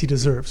respect he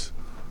deserves.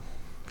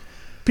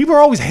 People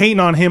are always hating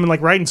on him and like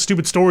writing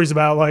stupid stories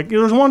about like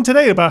there was one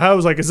today about how it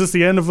was like, is this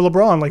the end of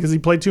LeBron? Like, has he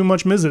played too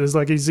much Mizzet? Is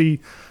like, he's too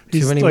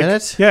many like,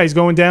 minutes? Yeah, he's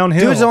going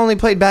downhill. Dude's only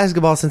played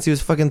basketball since he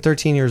was fucking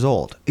 13 years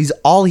old.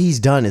 All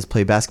he's done is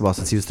play basketball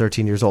since he was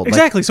 13 years old.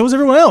 Exactly. So is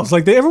everyone else.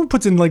 Like everyone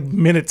puts in like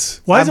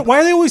minutes. Why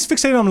are they always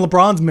fixated on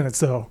LeBron's minutes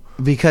though?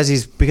 Because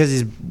he's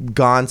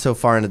gone so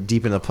far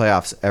deep in the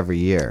playoffs every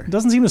year. It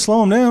doesn't seem to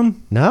slow him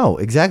down. No,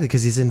 exactly,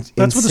 because he's in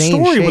That's what the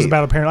insane story shape. was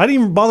about. Apparently, I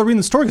didn't even bother reading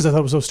the story because I thought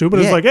it was so stupid.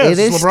 It was like, it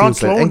is LeBron stupid.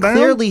 slowing And down.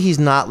 clearly he's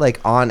not like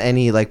on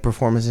any like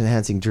performance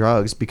enhancing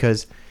drugs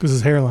because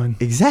his hairline.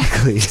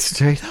 Exactly,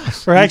 straight up.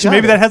 Or actually,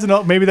 maybe that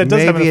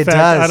does have an effect.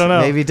 I don't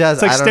know. Maybe it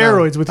does. It's like I don't know.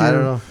 steroids with I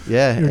don't know.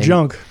 Yeah, your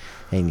junk.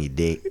 Any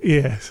dick.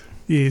 Yes.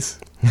 Yes.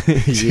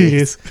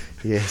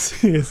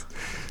 Yes.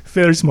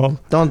 Very small.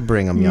 Don't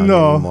bring him young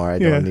anymore. I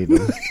don't need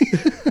him.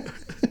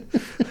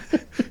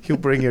 You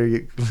bring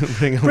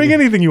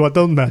anything you want.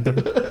 Don't matter.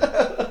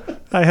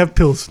 I have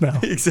pills now.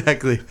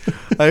 Exactly.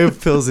 I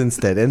have pills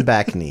instead and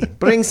back knee.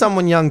 Bring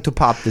someone young to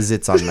pop the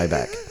zits on my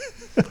back.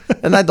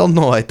 And I don't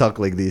know why I talk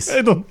like this.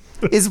 I don't.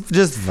 It's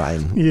just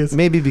fine. Yes.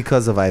 Maybe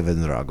because of Ivan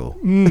Drago.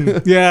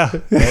 Yeah.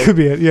 That could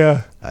be it.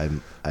 Yeah. I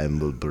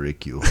will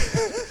break you.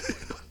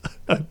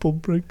 I will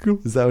break you.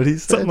 Is that what he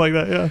said? Something like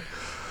that. Yeah.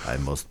 I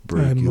must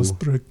break you. I must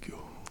break you.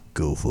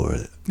 Go for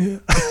it. Yeah.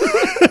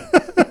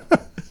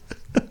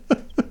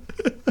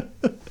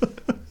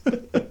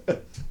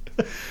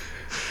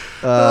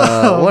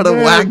 What a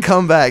whack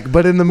comeback.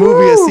 But in the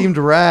movie, it seemed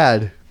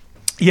rad.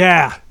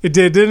 Yeah, it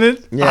did, didn't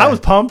it? Yeah. I was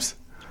pumped.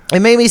 It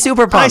made me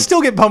super pumped. I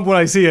still get pumped when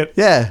I see it.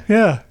 Yeah.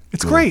 Yeah.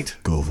 It's great.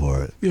 Go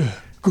for it. Yeah.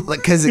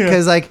 Like, cause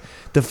like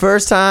the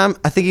first time,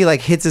 I think he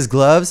like hits his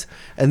gloves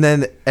and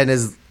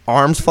his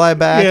arms fly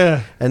back.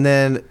 Yeah. And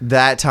then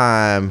that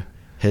time,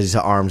 his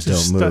arms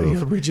Just don't move.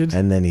 he's rigid.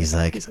 And then he's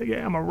like,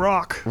 yeah, I'm a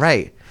rock.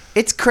 right.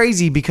 It's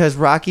crazy because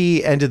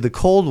Rocky ended the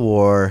Cold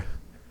War,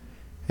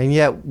 and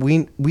yet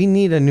we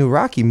need a new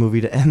Rocky movie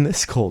to end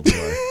this Cold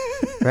War,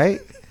 right?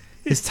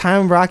 It's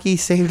time Rocky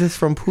saved us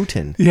from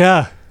Putin.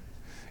 Yeah.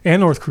 And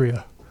North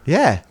Korea.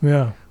 Yeah.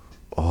 Yeah.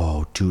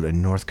 Oh, dude, a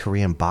North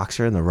Korean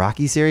boxer in the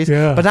Rocky series?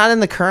 Yeah. But not in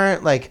the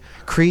current, like,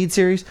 Creed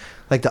series?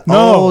 Like the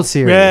No. old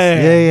series.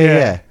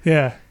 Yeah.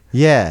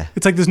 Yeah.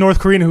 It's like this North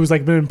Korean who's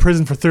like been in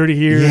prison for 30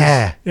 years.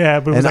 Yeah. Yeah,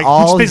 but it was And like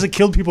he just basically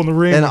killed people in the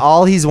ring. And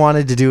all he's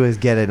wanted to do is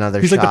get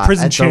another He's shot like the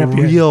prison at champion.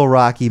 the real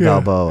Rocky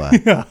Balboa.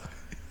 Yeah.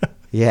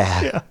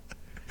 Yeah.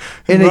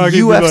 In a Rocky'd be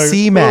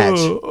UFC like, match.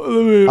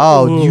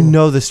 Oh, You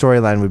know the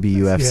storyline would be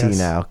UFC Yes.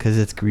 now because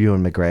it's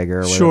Ewan McGregor or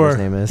whatever Sure. his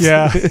name is.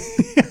 Yeah.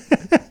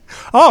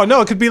 Oh,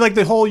 no, it could be like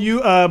the whole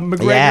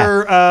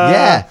McGregor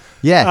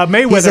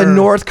Mayweather. He's a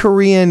North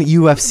Korean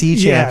UFC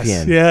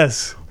champion.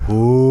 Yes.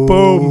 Ooh.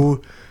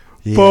 Boom.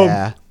 Yeah.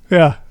 Boom.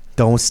 Yeah.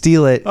 Don't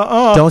steal it.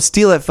 Don't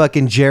steal it,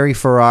 fucking Jerry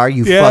Farrar,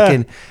 you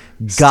fucking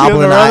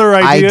goblin their other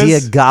idea,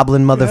 ideas.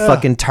 goblin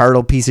motherfucking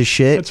turtle piece of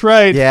shit. That's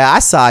right. Yeah, I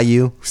saw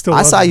you. Still I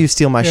love saw him. you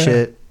steal my Yeah.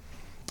 shit.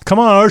 Come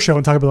on our show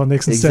and talk about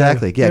Nixon.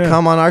 Exactly. Yeah,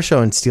 come on our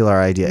show and steal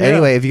our idea. Yeah.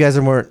 Anyway, if you guys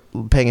weren't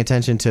paying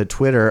attention to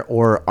Twitter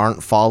or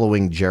aren't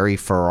following Jerry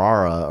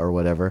Ferrara or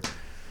whatever,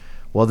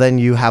 well, then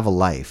you have a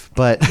life.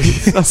 But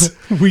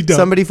We don't.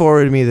 somebody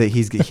forwarded me that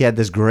he had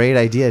this great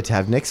idea to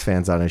have Knicks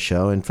fans on his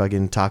show and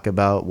fucking talk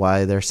about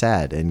why they're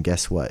sad. And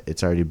guess what?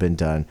 It's already been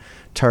done.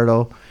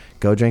 Turtle,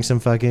 go drink some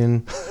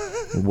fucking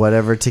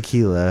whatever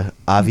tequila,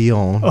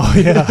 Avion. Oh,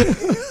 yeah.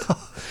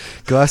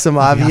 Go have some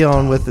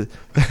Avion with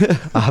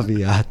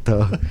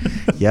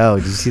Aviato. Yo,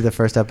 did you see the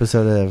first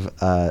episode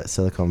of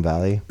Silicon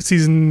Valley?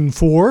 Season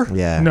 4?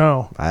 Yeah.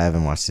 No. I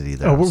haven't watched it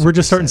either. Oh, I'm we're super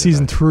just starting excited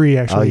season about 3,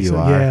 actually. Oh, you so,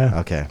 are? Yeah.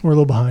 Okay. We're a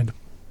little behind.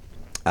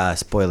 it.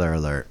 Spoiler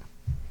alert.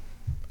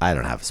 I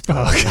don't have a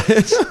spoiler.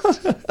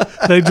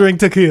 They drink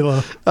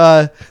tequila.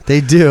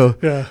 They do.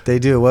 Yeah. They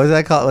do. What was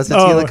that called? What's the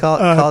tequila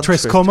called?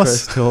 Tres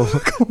Comas.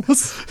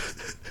 Tres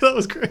That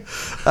was great.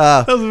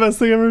 That was the best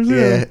thing I've ever seen.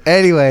 Yeah.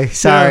 Anyway,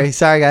 sorry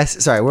guys.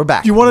 Sorry, we're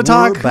back. Do you want to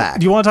We're talk? back.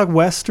 Do you want to talk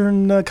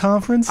Western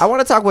Conference? I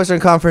want to talk Western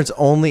Conference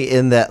only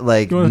in that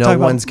like You wanna no talk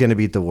about one's gonna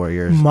beat the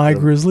Warriors. My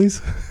Grizzlies.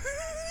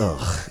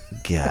 Ugh,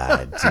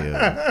 God,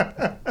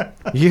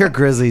 dude. Your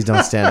Grizzlies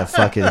don't stand a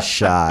fucking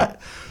shot.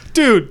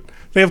 Dude,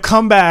 they have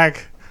come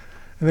back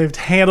and they've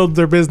handled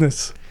their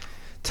business.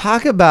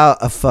 Talk about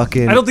a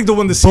fucking I don't think they'll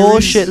win the series.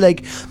 bullshit.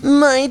 Like,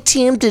 my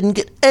team didn't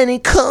get any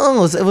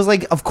calls. It was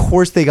like, of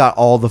course they got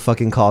all the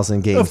fucking calls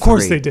in game Of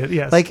course 3. they did,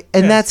 yes. Like,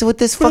 and Yes. that's what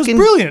this But it was fucking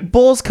brilliant.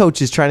 Bulls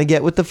coach is trying to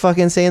get with the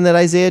fucking saying that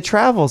Isaiah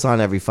travels on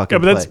every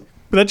fucking Yeah, play.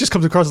 but that just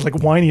comes across as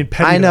like whiny and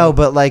petty. I know, though.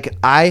 but like,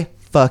 I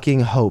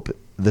fucking hope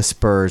the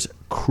Spurs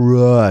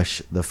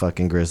crush the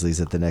fucking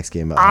Grizzlies at the next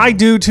game. I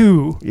do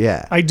too.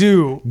 Yeah. I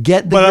do.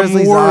 Get the But I'm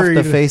Grizzlies off the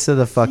worried. face of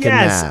the fucking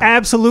Yes, map.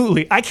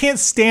 absolutely. I can't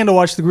stand to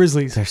watch the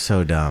Grizzlies. They're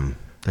so dumb.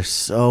 They're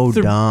so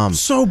They're dumb.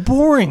 so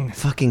boring.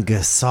 Fucking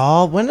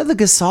Gasol. When are the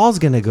Gasols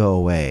gonna go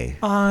away?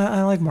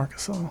 I like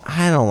Marcus Gasol.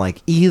 I don't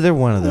like either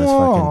one of those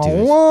fucking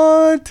dudes.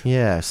 What?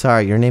 Yeah,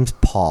 sorry. Your name's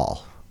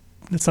Paul.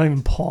 It's not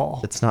even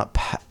Paul. It's not.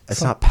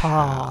 It's not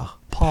Paul.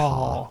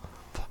 Paul.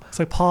 It's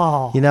like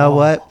Paul. You know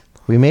what?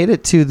 We made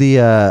it to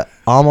the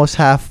almost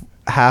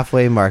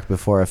halfway mark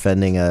before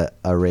offending a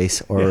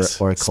race or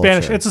Yes. or a culture.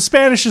 Spanish. It's a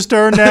Spanish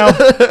turn now.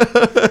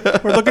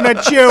 We're looking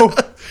at you.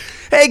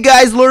 Hey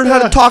guys, learn how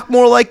to talk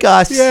more like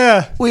us.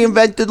 Yeah. We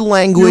invented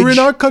language. You're in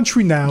our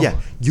country now. Yeah,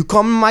 you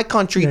come in my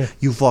country, Yeah.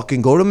 you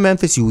fucking go to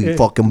Memphis, you eat Yeah.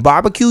 fucking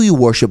barbecue, you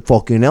worship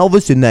fucking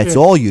Elvis, and that's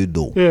Yeah. all you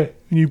do. Yeah.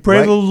 And you pray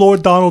Right. to the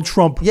Lord Donald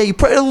Trump. Yeah, you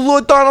pray to the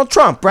Lord Donald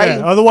Trump, right?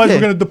 Yeah, otherwise, Yeah.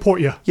 we're going to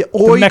deport you. Yeah,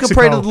 or to you can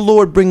pray to Mexico. the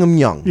Lord Brigham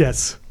Young.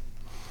 Yes.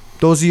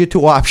 Those are your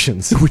two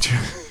options.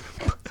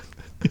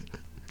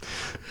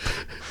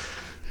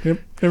 Yep.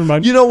 Never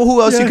mind. You know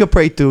who else Yeah. you could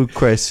pray to,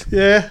 Chris?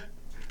 Yeah.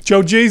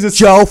 Joe Jesus.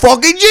 Joe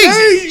fucking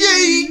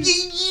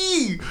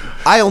Jesus.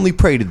 I only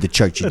pray to the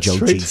Church of That's Joe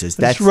right. Jesus. That's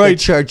That's the right.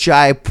 church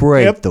I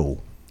pray Yep. to.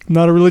 I'm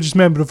not a religious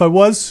man, but if I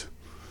was,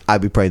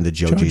 I'd be praying to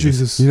Joe Joe Jesus.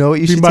 Jesus. You know what?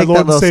 You Be should my take Lord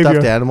that little and stuffed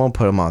Savior. animal and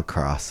put him on a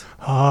cross.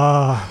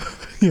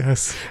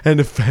 yes. And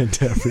offend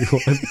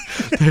everyone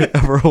that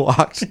ever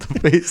walked the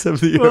face of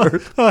the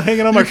earth.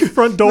 Hanging on my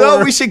front door.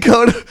 No, we should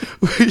go to.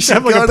 We should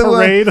Have like go a to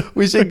parade.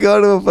 we should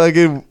go to a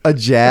fucking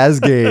jazz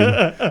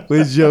game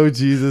with Joe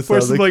Jesus. wear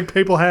on some the- like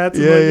papal hats.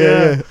 yeah,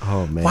 And, yeah.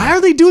 Oh man, Why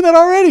are they doing that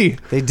already?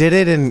 they did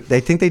it in? They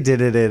think they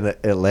did it in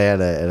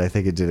Atlanta, and I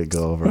think it didn't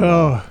go over.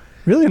 well. Oh,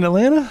 really? In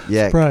Atlanta?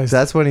 Yeah, Surprised.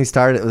 that's when he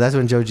started. That's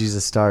when Joe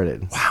Jesus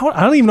started. How,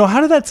 I don't even know. How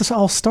did that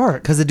all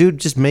start? Because the dude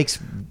just makes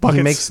Buckets.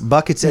 He makes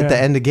buckets at Yeah.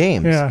 the end of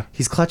games. Yeah.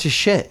 He's clutch as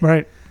shit.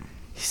 Right.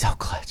 He's so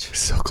clutch.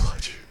 So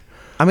clutch.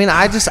 I mean,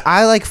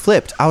 I like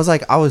flipped. I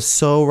was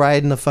so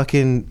riding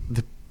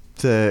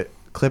the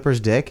Clippers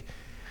dick,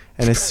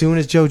 and as soon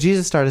as Joe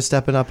Jesus started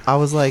stepping up, I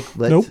was like,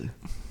 Nope.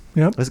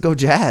 Yep. let's go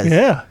Jazz.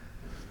 Yeah.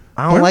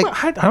 I don't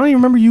like. I don't even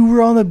remember you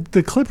were on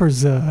the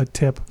Clippers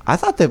tip. I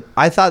thought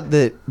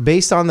that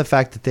based on the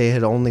fact that they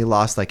had only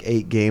lost like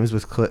 8 games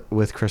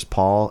with Chris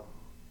Paul,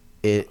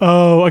 it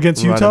Oh,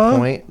 against run Utah? a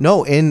point.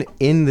 No,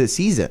 in the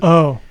season,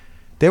 Oh.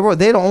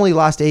 they'd only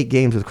lost 8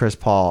 games with Chris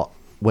Paul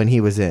when he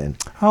was in.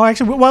 Oh,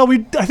 actually, well,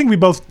 I think we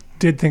both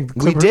did think the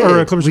Clippers, we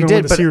did. Clippers we were going to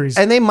win did, the but, series.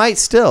 and they might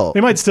still.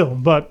 They might still,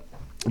 but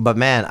But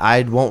man,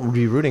 I won't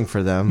be rooting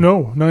for them.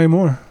 no, not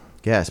anymore.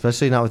 Yeah,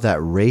 especially not with that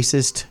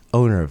racist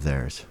owner of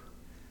theirs,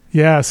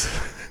 Yes.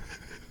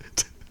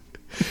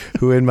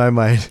 who in my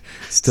mind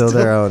still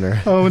their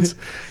owner, Oh,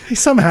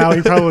 somehow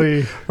he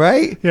probably,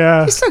 right?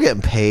 yeah. He's still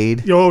getting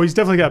paid He's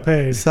definitely got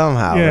paid.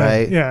 somehow, Yeah,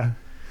 right? Yeah.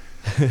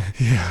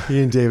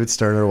 He and David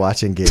Stern are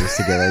watching games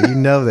together. You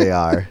know they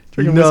are.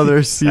 Drinking you know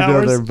whiskey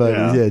they're sours? buddies.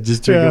 Yeah. Yeah,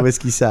 just drinking Yeah.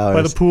 whiskey sours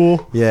By the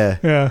pool. Yeah,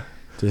 Yeah.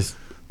 just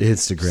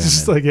Instagram.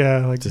 Just it. like,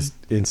 yeah, like just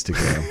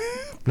Instagram.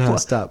 No,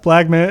 stop.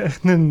 black man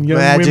and young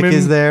Magic women.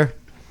 is there.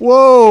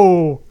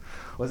 Whoa.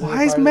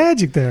 Why is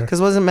Magic there? Because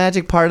wasn't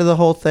Magic part of the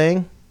whole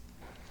thing?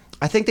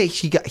 I think that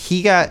he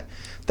got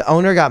the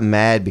owner got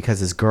mad because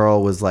his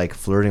girl was like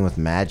flirting with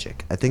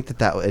Magic. I think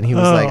that and he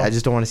was Oh. like, I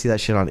just don't want to see that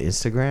shit on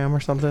Instagram or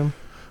something.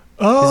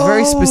 Oh, He's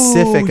very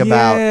specific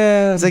about.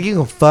 yeah. It's like you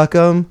can fuck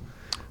them,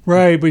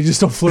 Right, but you just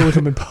don't flirt with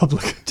him in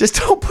public. just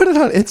don't put it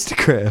on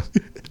Instagram.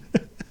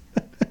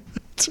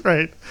 That's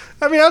right.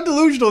 I mean, how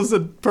delusional is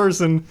a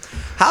person?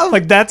 How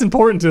Like, that's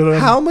important to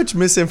them. How much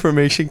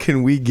misinformation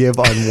can we give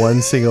on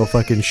one single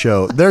fucking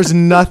show? There's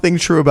nothing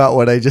true about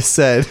what I just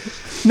said.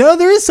 No,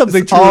 there is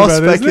something It's true all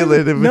about it, isn't it?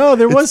 speculative. No,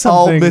 there was It's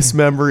all something.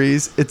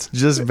 mismemories. It's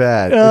just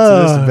bad.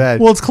 It's just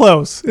bad. Well, it's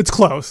close. It's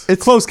close.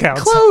 It's close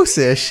counts.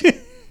 Close-ish.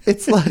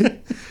 It's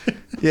like,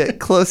 yeah,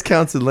 close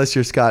counts unless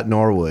you're Scott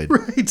Norwood.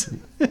 Right.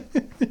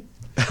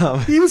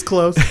 He was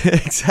close.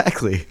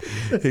 Exactly.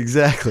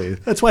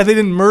 That's why they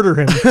didn't murder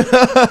him.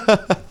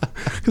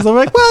 Because I'm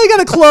like, well, he got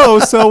it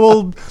close, so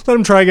we'll let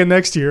him try again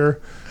next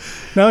year.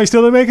 No, he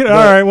still didn't make it? All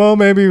right, well,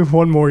 maybe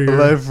one more year.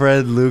 My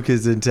friend Luke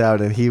is in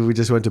town, and we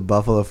just went to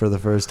Buffalo for the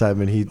first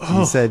time, and he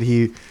said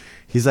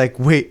he's like,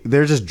 wait,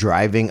 they're just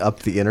driving up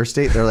the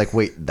interstate. They're like,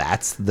 wait,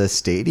 that's the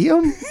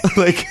stadium?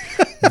 Like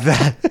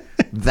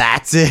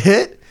that's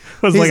it?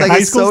 Was it He's like a like, high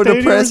it's school so stadium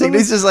or depressing. something?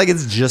 He's just like,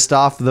 it's just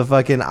off the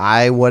fucking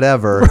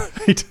I-whatever.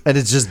 Right. And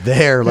it's just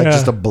there, like Yeah.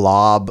 just a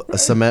blob, a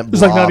cement blob.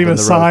 There's like not even in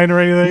a the road. sign or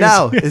anything.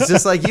 No, it's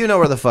just like, you know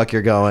where the fuck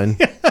you're going.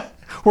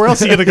 Where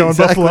else are you going to go in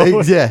Exactly.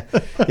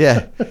 Buffalo?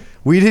 Yeah.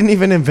 We didn't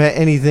even invent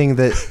anything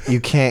that you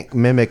can't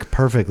mimic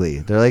perfectly.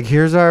 They're like,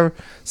 here's our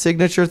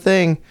signature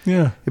thing.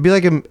 Yeah. It'd be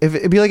like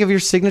if your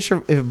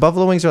signature, if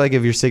Buffalo wings are like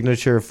if your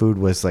signature food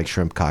was like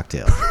shrimp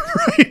cocktail.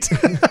 Right.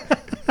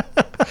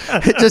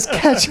 Just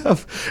ketchup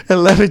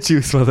and lemon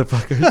juice,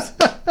 motherfuckers.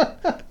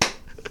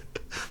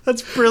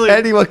 That's brilliant.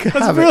 Anyone can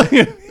That's have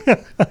brilliant.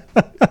 it.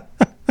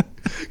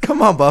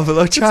 Come on,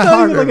 Buffalo, try It's not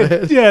harder, even like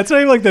man. yeah, it's not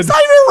even like the It's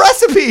not even a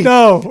recipe.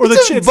 no, or It's the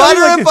just it's not butter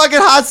even like and the- fucking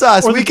hot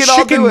sauce. or We the can all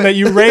do chicken it. that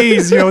you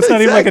raise. You know, it's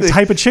not even like a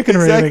Exactly. type of chicken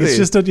or anything. It's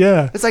Exactly. just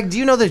yeah. It's like, do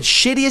you know the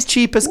shittiest,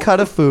 cheapest cut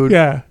of food?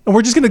 Yeah, and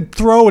we're just gonna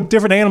throw a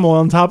different animal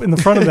on top in the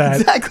front of that.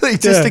 Exactly,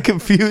 just Yeah. to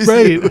confuse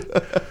Right. you.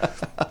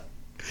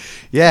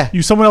 Yeah.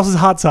 Use someone else's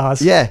hot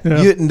sauce. Yeah.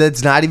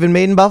 That's not even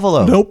made in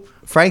Buffalo. Nope.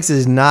 Frank's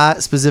is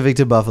not specific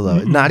to Buffalo.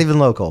 Not even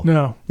local.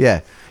 No.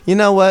 Yeah. You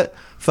know what?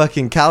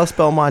 Fucking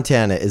Kalispell,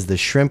 Montana is the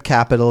shrimp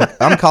capital.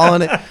 I'm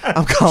calling it.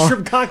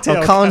 Shrimp cocktail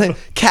I'm calling it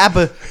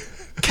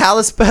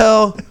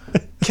Kalispell.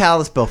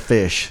 Kalispell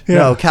fish. Yeah.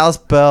 No,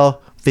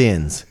 Kalispell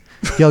fins.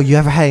 Yo, you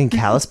ever had any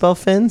Kalispell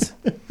fins?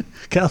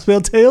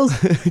 Kalispell tails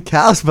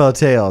Kalispell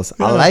tails.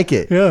 I like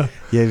it. Yeah.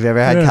 Yeah, have you ever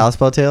had Yeah.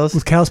 Kalispell tails?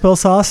 with Kalispell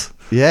sauce.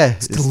 Yeah,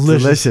 it's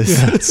delicious.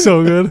 Yeah, it's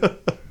so good.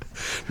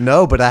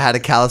 No, but I had a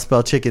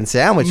Kalispell chicken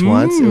sandwich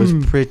once. It was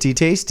pretty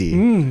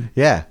tasty.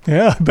 Yeah.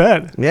 Yeah, I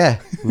bet. Yeah.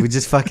 We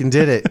just fucking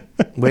did it.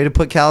 Way to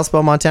put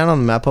Kalispell, Montana on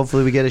the map.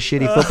 Hopefully we get a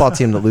shitty football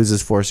team that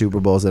loses 4 Super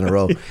Bowls in a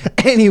row.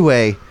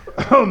 Anyway.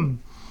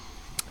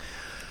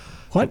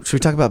 What? Should we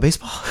talk about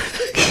baseball?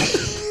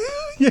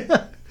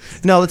 Yeah.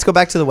 No, let's go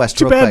back to the West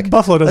Too real bad quick.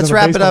 Buffalo doesn't Let's have a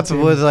wrap it baseball up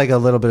team. with like a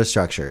little bit of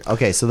structure.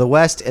 Okay, so the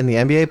West in the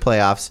NBA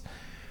playoffs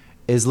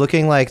is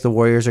looking like the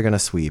Warriors are going to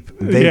sweep.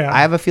 Yeah.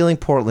 I have a feeling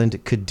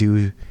Portland could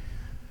do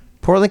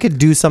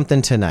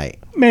something tonight.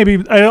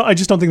 Maybe. I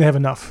just don't think they have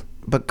enough,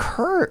 But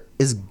Kurt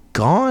is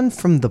gone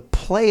from the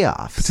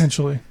playoffs.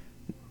 potentially.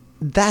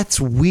 That's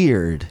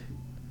weird.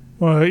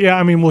 Well, yeah,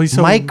 I mean, he's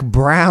so... Mike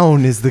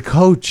Brown is the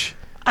coach.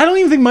 I don't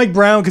even think Mike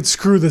Brown could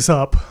screw this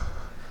up.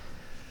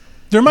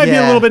 There might be a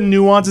Yeah. little bit of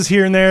nuances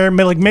here and there.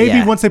 Like maybe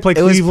Yeah. once they play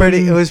it was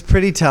Cleveland. pretty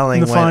pretty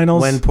telling in the when,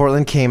 finals. when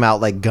Portland came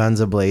out like guns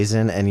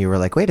a-blazing and you were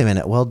like, wait a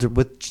minute, well,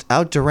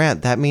 without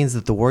Durant, that means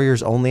that the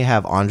Warriors only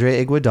have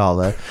Andre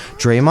Iguodala,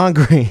 Draymond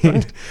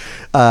Green.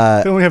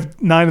 They only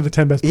have 9 of the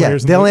 10 best Yeah,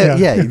 players. they only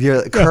yeah.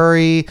 you're like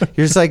Curry.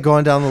 You're just like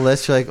going down the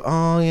list. You're like,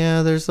 oh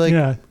yeah, there's like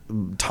Yeah.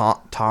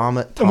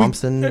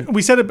 Thompson.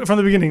 We said it from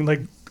the beginning.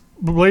 Like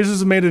the Blazers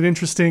have made it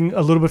interesting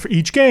a little bit for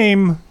each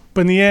game,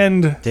 but in the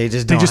end, They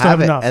just don't have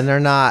it, enough. and they're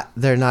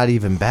not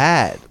even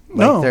bad. Like,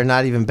 No. they're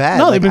not even bad.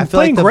 No, Like, they've been I feel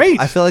like playing great.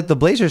 I feel like the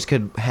Blazers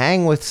could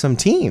hang with some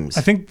teams.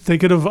 I think they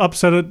could have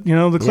upset it.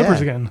 The Clippers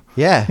Yeah. again.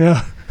 Yeah.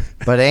 Yeah.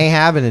 But it ain't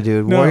happening,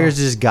 dude. No. Warriors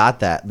just got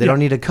that. They Yeah. don't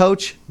need a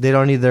coach. They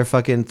don't need their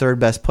fucking third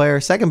best player,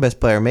 second best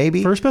player,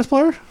 maybe. First best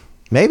player.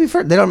 Maybe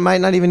might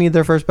not even need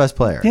their first best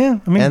player. Yeah,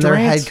 I mean, and their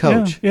head Durant's-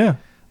 coach. Yeah,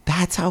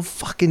 That's how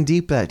fucking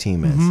deep that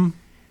team is.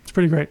 it's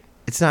pretty great.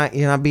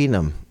 You're not beating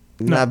them.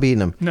 You're No. not beating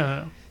them.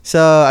 No.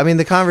 So, I mean,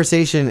 the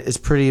conversation is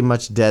pretty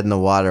much dead in the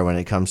water when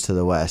it comes to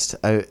the West.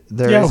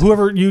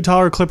 Whoever Utah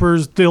or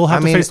Clippers, they'll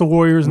have to face the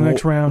Warriors in the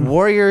next round.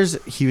 Warriors,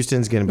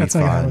 Houston's going to be That's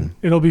not gonna fun. happen.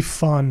 It'll be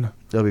fun.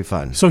 It'll be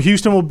fun. So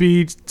Houston will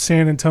beat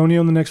San Antonio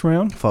in the next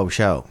round. Faux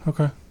show.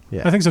 Okay.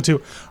 Yeah. I think so too.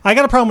 I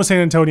got a problem with San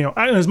Antonio.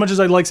 As much as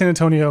I like San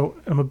Antonio,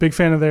 I'm a big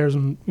fan of theirs,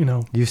 and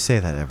You say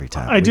that every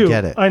time. I We do.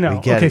 get it. I know.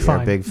 We get Okay, it. You're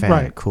fine. a big fan.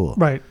 Right. Cool.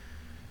 Right.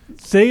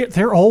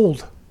 They're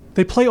old.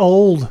 They play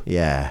old,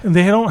 Yeah. and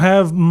they don't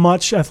have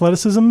much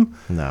athleticism.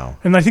 No.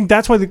 And I think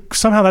that's why the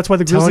Tony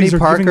Grizzlies are giving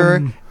Parker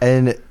them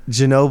and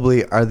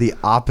Ginobili are the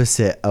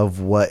opposite of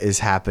what is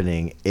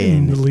happening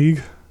in the in.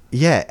 league.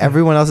 Yeah,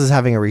 everyone else is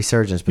having a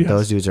resurgence, but Yes.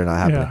 those dudes are not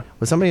happening. Yeah.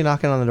 Was somebody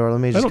knocking on the door? Let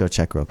me just don't- go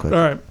check real quick. All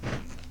right.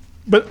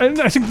 But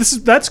I think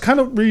that's kind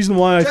of reason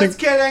why I think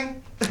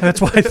kidding.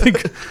 that's why I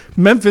think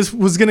Memphis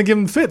was going to give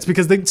them fits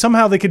because they could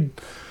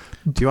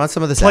Do you want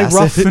some of this play acid?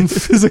 rough and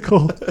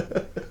physical.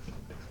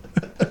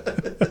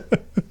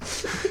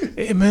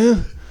 Hey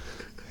man,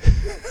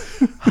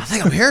 I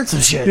think I'm hearing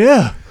some shit.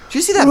 yeah. Did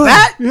you see that Right,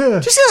 bat? yeah.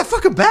 Did you see that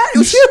fucking bat? It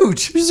was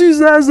huge. You see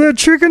that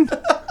chicken?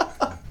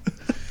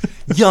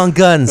 Young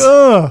Guns.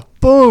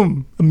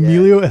 Boom,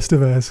 Emilio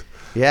Estevez.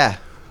 Yeah.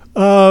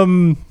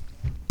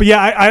 But yeah,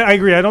 I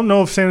agree. I don't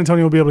know if San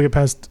Antonio will be able to get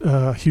past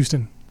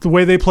Houston. The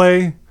way they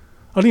play, I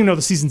don't even know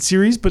the season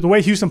series, but the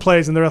way Houston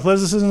plays and their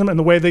athleticism and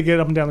the way they get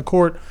up and down the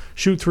court,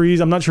 shoot threes,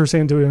 I'm not sure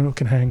San Antonio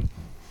can hang.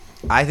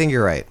 I think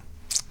you're right.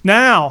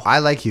 Now, I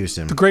like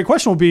Houston. the great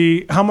question will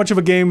be, how much of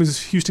a game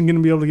is Houston going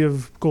to be able to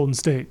give Golden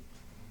State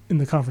in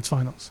the conference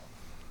finals?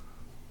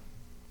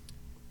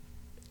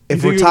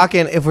 If we're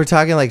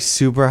talking like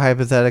super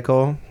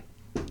hypothetical,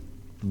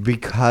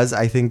 because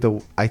I think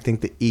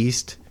the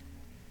East,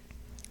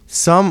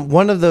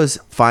 one of those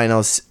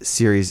finals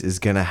series is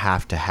gonna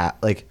have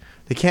like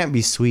they can't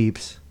be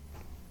sweeps.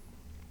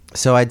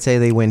 So I'd say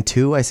they win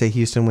 2. I say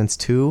Houston wins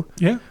 2.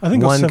 Yeah, I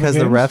think One because because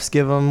the refs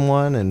give them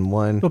 1, and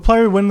 1. They'll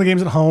probably win the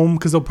games at home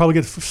because they'll probably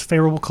get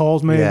favorable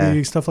calls, maybe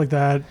Yeah. stuff like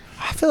that.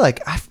 I feel like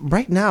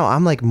right now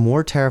I'm like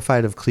more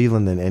terrified of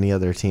Cleveland than any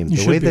other team. You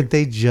The should way be. that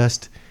they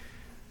just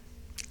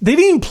They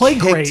didn't even play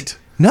kicked- great.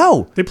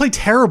 No, They played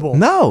terrible.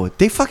 no,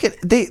 they fucking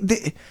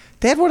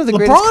they had one of the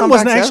greatest LeBron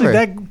wasn't comebacks actually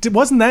ever.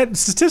 wasn't that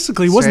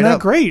statistically wasn't Straight that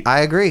up. great. I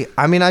agree.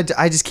 I mean, I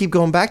just keep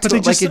going back to But they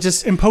it. Like just, it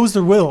just imposed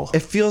their will.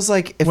 it feels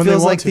like When they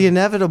want the to.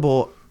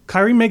 inevitable.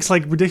 Kyrie makes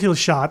like ridiculous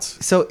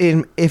shots. So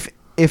if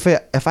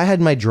I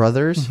had my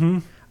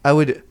druthers, I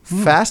would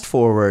fast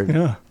forward Mm-hmm.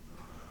 Yeah,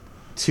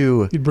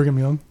 to you'd Brigham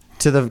Young.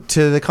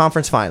 the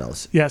conference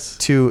finals. Yes.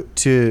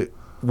 To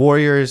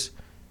Warriors,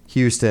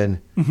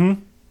 Houston,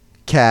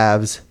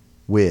 Cavs,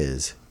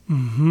 Wiz,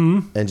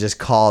 and just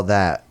call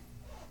that.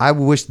 I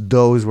wish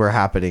those were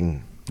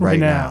happening right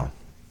now.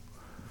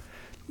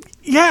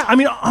 Yeah, I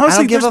mean, I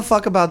honestly, don't give there's, a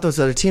fuck about those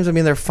other teams. I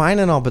mean, they're fine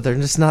and all, but they're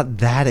just not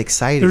that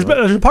exciting.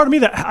 there's a part of me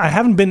that I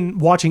haven't been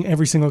watching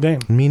every single game.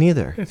 Me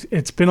neither.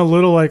 It's been a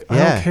little like I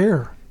Yeah. don't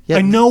care. Yeah.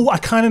 I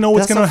kind of know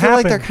what's That's going to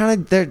I feel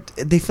happen. like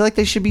they feel like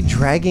they should be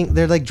dragging.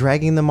 They're like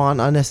dragging them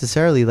on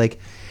unnecessarily. Like,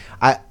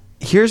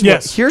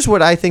 Yes. here's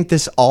what I think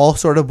this all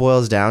sort of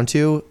boils down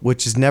to,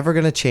 which is never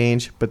going to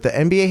change. But the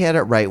NBA had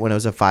it right when it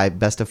was a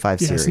best of five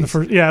Yes, series. in the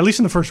first, yeah, at least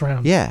in the first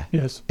round. Yeah.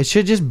 Yes. It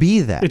should just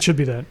be that. It should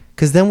be that.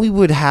 Because then we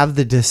would have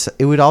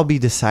it would all be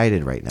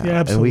decided right now. Yeah, And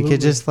we absolutely.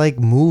 could just like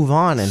move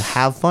on and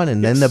have fun.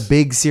 And then the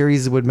big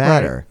series would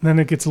matter. Right. Then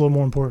it gets a little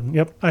more important.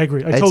 Yep, I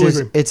agree. I It's totally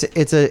just-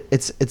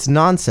 agree. It's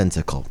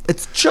nonsensical.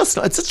 It's just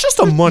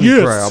a money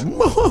Yes. grab.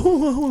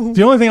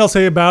 The only thing I'll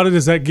say about it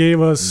is that gave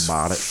us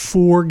Bought it.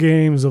 4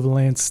 games of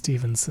Lance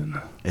Stevenson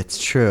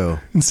It's true.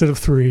 instead of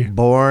 3.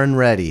 Born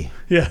ready.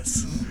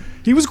 Yes,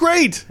 he was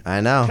great. I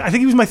know. I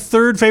think he was my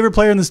 3rd favorite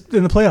player in the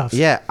playoffs.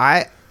 Yeah,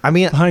 I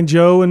mean, behind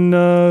Joe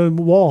and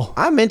Wall.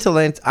 I'm into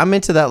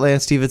that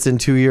Lance Stevenson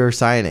 2-year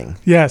signing.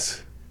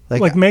 Yes,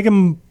 like make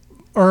him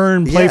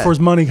play Yeah. for his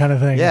money kind of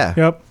thing. Yeah.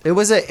 Yep. It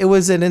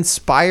was an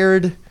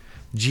inspired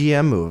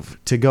GM move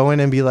to go in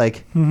and be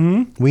like,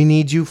 we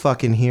need you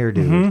fucking here,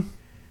 dude.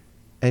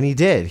 And he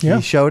did. Yeah.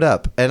 He showed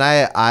up. And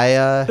I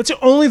That's the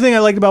only thing I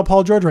liked about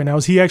Paul George right now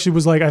is he actually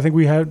was like, I think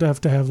we have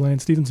to have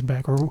Lance Stevenson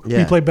back, or we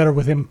Yeah. play better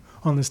with him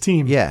on this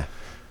team. yeah.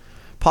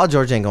 Paul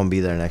George ain't gonna be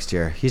there next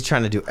year. He's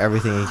trying to do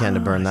everything he can to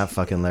burn that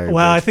fucking Larry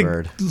Well, I Bird. think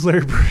Bird.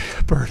 Larry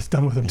Bird is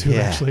done with him too.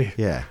 Yeah, Actually,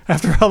 yeah.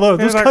 After all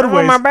those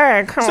cutaways.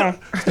 back. Come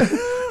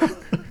on.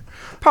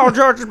 Paul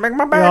George is making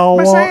my back. Y'all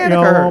My want, sciatica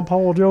y'all hurt. want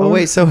Paul George? Oh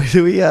wait, so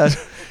do we?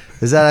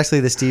 Is that actually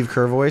the Steve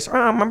Kerr voice?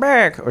 Oh, my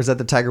back. Or is that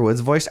the Tiger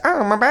Woods voice?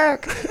 Oh, my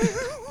back.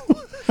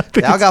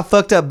 They all got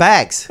fucked up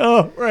backs.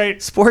 Oh,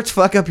 right. Sports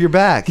fuck up your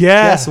back.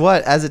 Yeah. Guess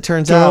what? As it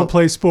turns Don't out,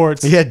 play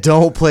sports. yeah,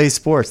 don't play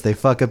sports. They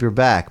fuck up your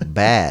back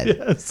bad.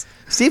 Yes.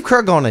 Steve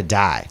Kerr gonna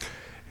die.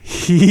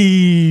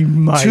 He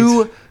might.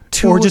 To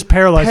Or just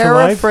paralyzed for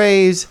life.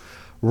 Paraphrase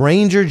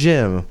Ranger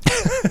Jim.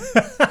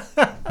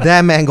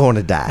 That man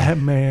gonna die. That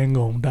man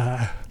gonna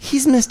die.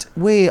 He's missed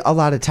way a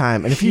lot of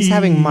time, and if he's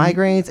having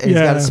migraines and he's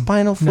got a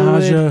spinal fluid,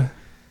 nausea.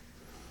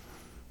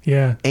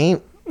 Yeah,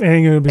 ain't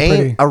ain't gonna be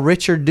pretty. a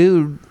richer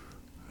dude.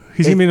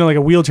 He's gonna be in like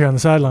a wheelchair on the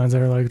sidelines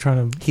there, like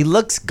trying to. He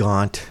looks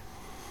gaunt.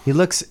 He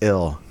looks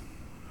ill.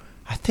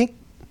 I think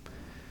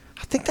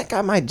that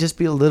guy might just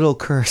be a little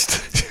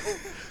cursed.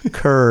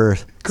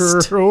 Cursed.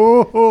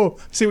 Oh,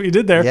 see what you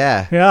did there?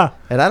 Yeah. Yeah.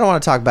 And I don't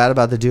want to talk bad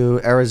about the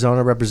dude.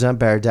 Arizona represent,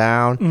 bear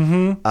down.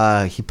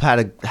 Mm-hmm. He had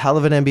a hell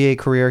of an NBA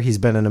career. He's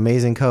been an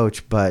amazing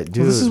coach, but dude,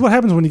 Well, this is what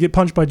happens when you get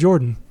punched by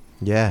Jordan.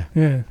 yeah,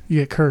 Yeah, you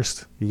get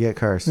cursed. you get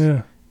cursed.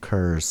 Yeah,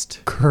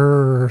 Cursed.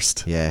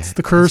 cursed. Yeah. It's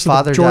the curse His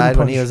father of the Jordan died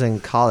punch. when he was in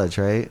college,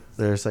 right?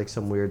 There's like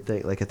some weird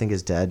thing. Like I think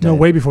his dad died. No,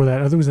 way before that.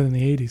 I think it was in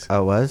the 80s.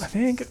 Oh, it was? I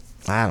think.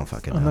 I don't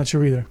fucking know. I'm not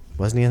sure either.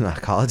 Wasn't he in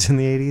college in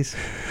the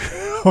 80s?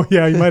 Oh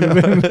yeah, you might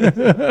have been.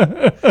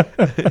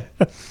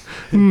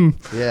 Yeah.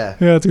 Yeah,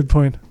 that's a good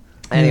point.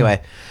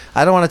 Anyway,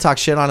 I don't want to talk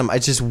shit on him.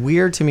 It's just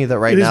weird to me that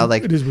right It is- now,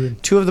 like, it is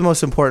weird. two of the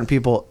most important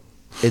people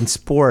in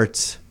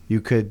sports, you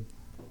could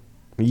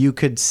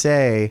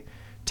say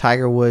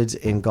Tiger Woods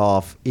in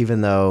golf,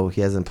 even though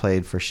he hasn't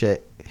played for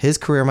shit. His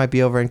career might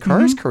be over, and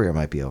Kerr's career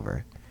might be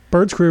over.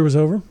 Bird's career was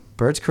over.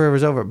 Bird's career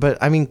was over, but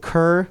I mean,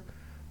 Kerr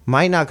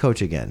might not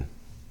coach again.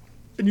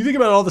 And you think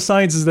about all the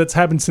sciences that's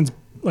happened since,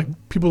 like,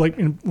 people like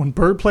when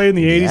Bird played in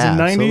the 80s Yeah, and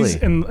 90s,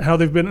 absolutely. and how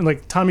they've been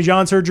like Tommy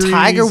John surgery.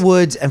 Tiger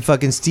Woods and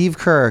fucking Steve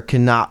Kerr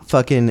cannot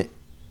fucking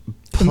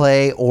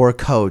play or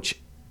coach.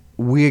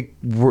 We're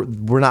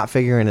not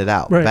figuring it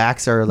out. Right.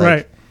 Backs are like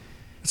Right.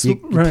 So-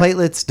 right.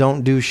 platelets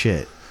don't do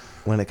shit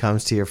when it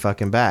comes to your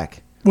fucking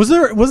back.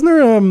 Wasn't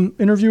there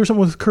interview or something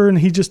with Kerr, and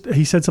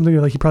he said something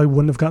like he probably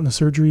wouldn't have gotten the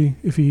surgery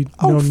if he'd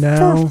known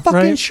now. for fucking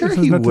right? sure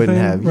Isn't he that the wouldn't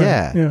thing? have.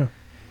 Right.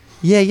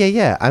 Yeah.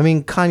 Yeah. I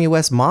mean, Kanye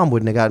West's mom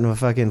wouldn't have gotten a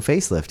fucking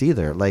facelift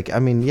either. Like, I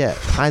mean, yeah,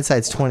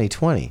 hindsight's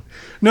 20/20.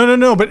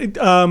 No.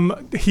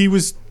 But he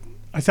was.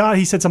 I thought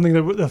he said something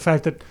that the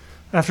fact that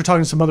after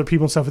talking to some other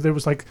people and stuff, it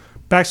was like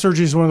back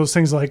surgery is one of those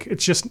things like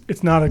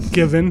it's not a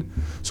given.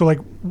 So like,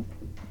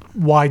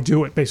 why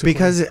do it basically?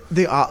 Because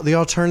the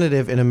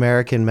alternative in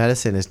American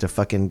medicine is to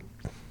fucking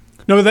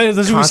no, that's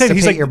what he said. constipate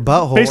He's like your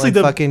butthole and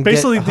fucking get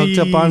hooked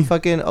up on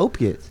fucking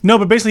opiates. No,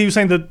 but basically he was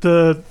saying that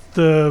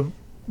the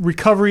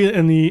recovery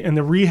and the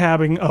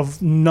rehabbing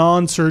of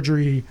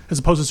non-surgery as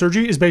opposed to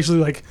surgery is basically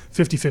like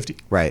 50-50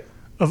 Right.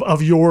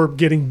 of your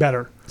getting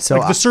better. So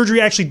like the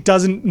surgery actually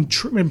doesn't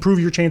improve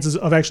your chances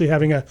of actually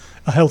having a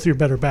healthier,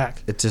 better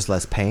back. It's just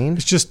less pain.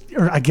 It's just,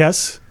 or I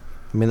guess.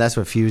 I mean, that's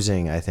what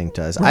fusing, I think,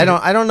 does. Right.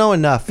 I don't know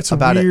enough It's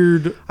about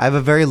weird. it. I have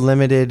a very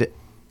limited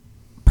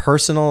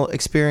personal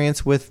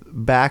experience with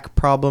back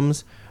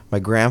problems. My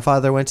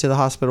grandfather went to the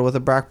hospital with a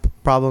back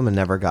problem and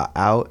never got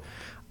out.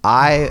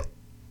 I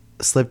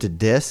slipped a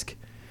disc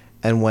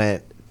and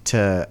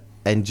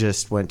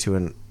just went to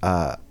an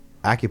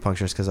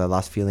acupuncturist because I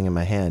lost feeling in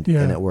my hand,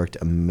 Yeah. and it worked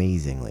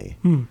amazingly.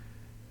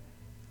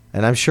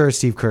 And I'm sure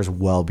Steve Kerr's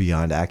well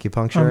beyond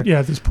acupuncture. Yeah,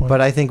 at this point.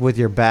 But I think with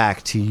your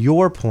back, to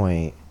your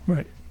point,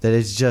 Right. that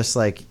it's just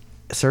like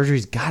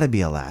surgery's got to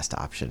be a last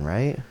option,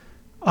 right?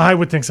 I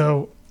would think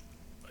so.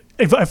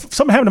 If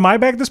something happened to my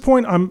back at this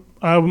point, I'm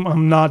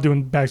not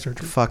doing back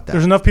surgery. Fuck that.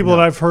 There's enough people No.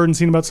 that I've heard and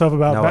seen about stuff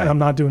about No back. way. I'm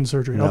not doing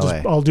surgery. No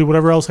way. I'll do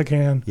whatever else I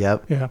can.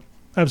 Yep. Yeah.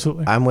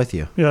 Absolutely. I'm with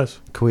you. Yes.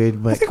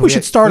 I think we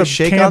should start a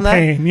shake campaign. on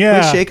that?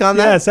 Yeah. We shake on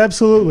that? Yes,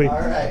 absolutely. All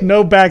right.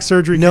 No back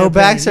surgery. No campaign.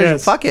 back surgery.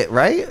 Yes. Fuck it,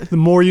 right? The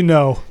more you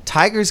know.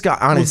 Tiger's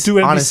got on We'll his do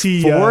on his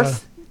NBC.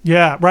 fourth.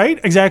 Yeah, right?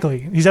 Exactly.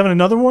 He's having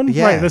another one?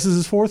 Yeah. Right. This is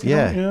his fourth?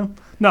 Yeah. Yeah.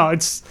 No,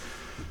 it's.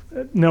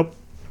 Nope.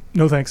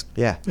 No thanks.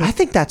 Yeah. I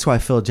think that's why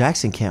Phil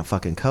Jackson can't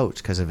fucking coach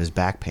because of his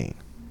back pain.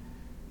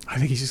 I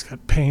think he's just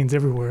got pains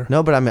everywhere.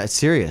 No, but I'm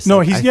serious. No,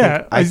 Like, he's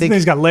I think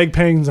he's got leg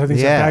pains. I think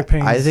he's got back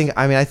pains.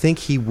 I think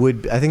he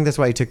would. I think that's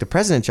why he took the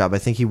president job. I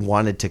think he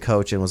wanted to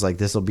coach and was like,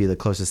 "This will be the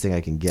closest thing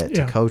I can get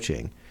Yeah. to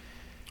coaching."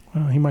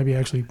 Well, he might be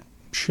actually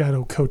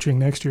shadow coaching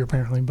next year,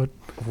 apparently. But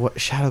What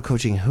shadow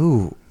coaching?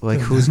 Who? Like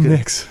who's the gonna?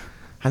 Knicks?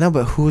 I know,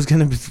 but who's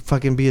gonna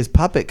fucking be his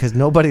puppet? Because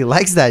nobody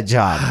likes that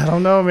job. I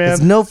don't know, man.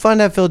 It's no fun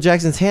to have Phil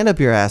Jackson's hand up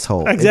your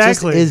asshole.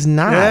 Exactly. It just is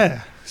not.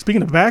 Yeah.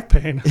 Speaking of back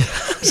pain,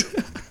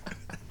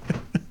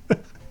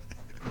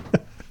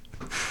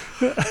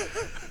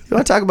 You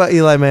want to talk about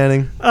Eli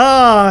Manning?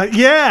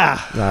 yeah.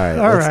 All right,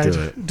 All let's right.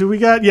 do it. Do we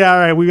got? Yeah. All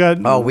right. We got.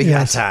 Oh, we got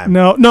yes. time.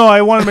 No.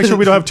 I want to make sure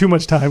we don't have too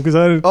much time because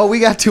I. Oh, we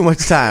got too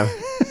much time,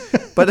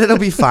 but it'll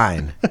be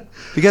fine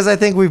because I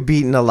think we've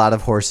beaten a lot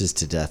of horses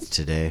to death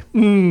today.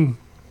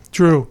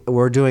 True.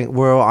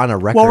 We're on a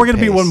record. Well, we're gonna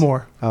beat pace. one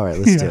more. All right,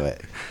 let's Yeah. do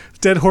it.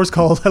 Dead horse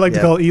called. I like to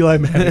Yeah. call Eli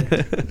Manning.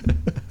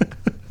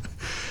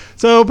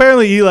 So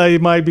apparently Eli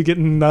might be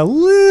getting a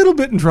little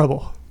bit in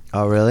trouble.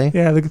 Oh, really?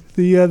 Yeah,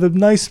 the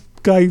nice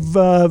guy,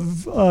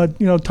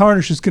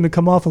 tarnish is going to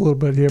come off a little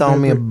bit here. Tell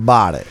me A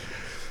about it.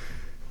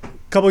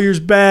 couple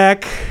years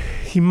back,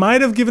 he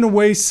might have given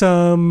away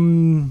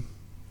some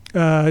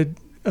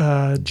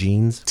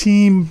Jeans.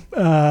 team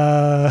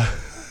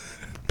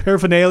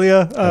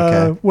paraphernalia,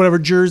 Okay. whatever,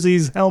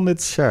 jerseys,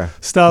 helmets, Sure.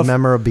 stuff.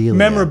 Memorabilia.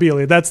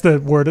 Memorabilia. That's the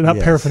word, not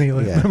Yes,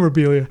 paraphernalia. yeah.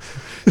 Memorabilia.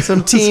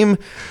 Some team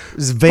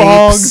vapes.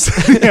 Bongs.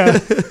 Yeah.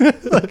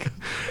 Like,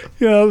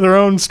 their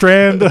own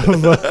strand of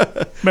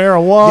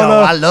marijuana.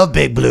 Yo, I love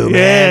Big Blue,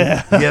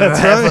 man. Yeah, You ever that's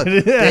have right,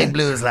 a, yeah. Big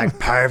Blue is like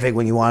perfect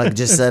when you want to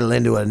just settle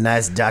into a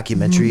nice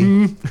documentary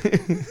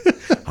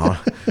Mm-hmm. on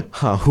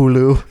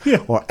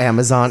Hulu or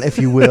Amazon, if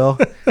you will.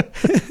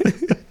 You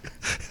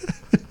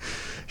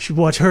should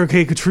watch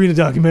Hurricane Katrina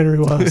documentary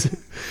once.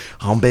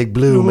 On Big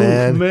Blue,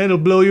 man. Man, it'll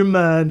blow your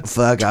mind.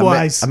 Fuck,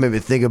 Twice. I made me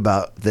think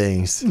about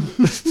things.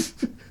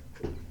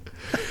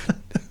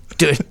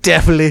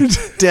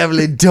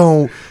 Definitely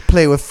don't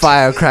play with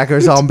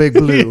firecrackers on Big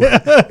Blue. I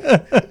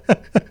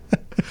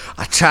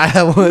tried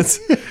that once.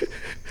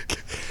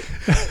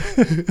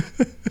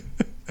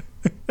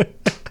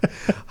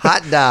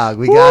 Hot dog,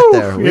 we got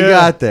there. We yeah.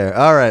 got there.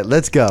 All right,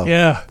 let's go.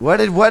 Yeah. What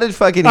did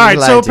fucking All right,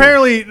 Eli so do?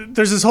 apparently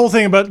there's this whole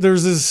thing about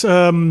there's this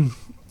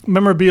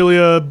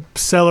memorabilia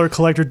seller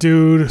collector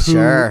dude who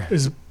Sure.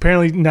 is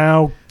apparently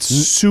now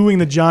suing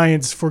the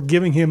Giants for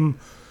giving him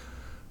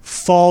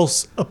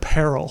false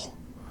apparel.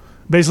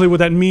 Basically what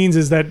that means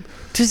is that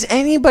Does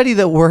anybody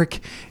that work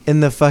in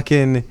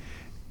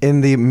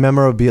the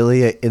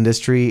memorabilia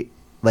industry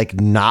like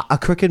not a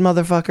crooked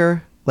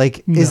motherfucker?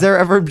 Like, No. is there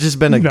ever just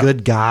been a No.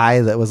 good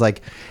guy that was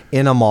like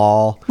in a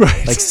mall,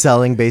 Right. like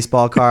selling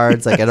baseball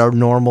cards, like at a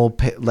normal,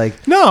 no,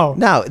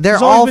 they're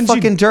there's all always been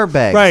fucking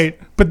dirtbags. right?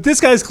 But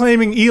this guy's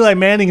claiming Eli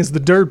Manning is the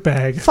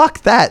dirtbag.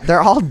 Fuck that.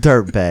 They're all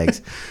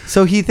dirtbags.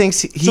 So he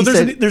thinks So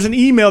there's an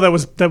email that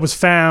was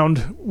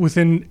found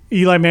within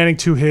Eli Manning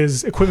to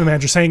his equipment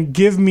manager saying,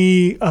 "Give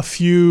me a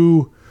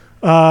few."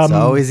 it's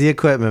always the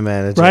equipment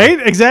manager. Right?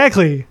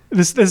 Exactly.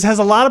 This has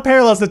a lot of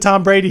parallels to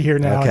Tom Brady here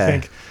now, Okay. I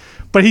think.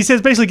 But he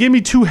says basically, give me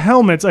 2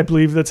 helmets, I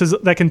believe,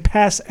 that can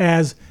pass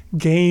as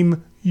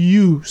game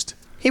used.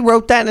 He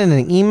wrote that in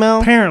an email.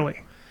 Apparently,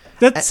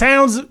 that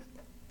sounds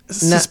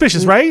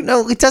suspicious, right?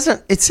 No, it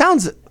doesn't. It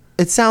sounds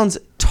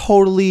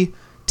totally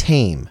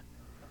tame.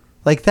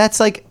 Like that's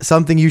like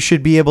something you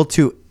should be able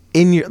to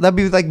that'd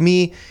be like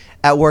me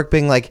at work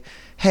being like,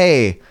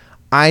 "Hey,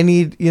 I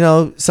need,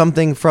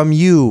 something from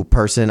you,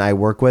 person I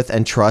work with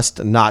and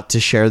trust, not to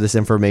share this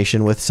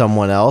information with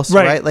someone else."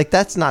 Right. Like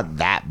that's not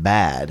that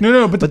bad.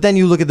 No, but then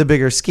you look at the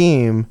bigger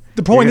scheme.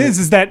 The point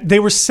is that they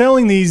were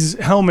selling these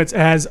helmets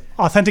as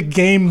authentic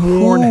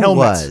game-worn Who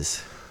helmets.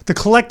 was? The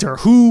collector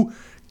who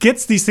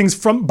gets these things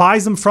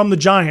buys them from the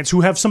Giants,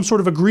 who have some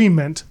sort of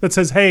agreement that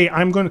says, "Hey,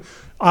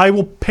 I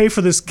will pay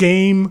for this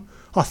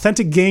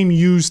authentic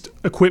game-used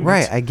equipment."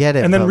 Right, I get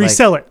it, and then but, like-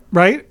 resell it,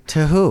 right?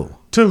 To who?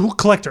 To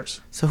collectors.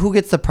 So who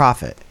gets the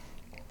profit?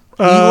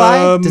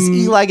 Eli? Does Um,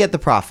 Eli get the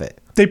profit?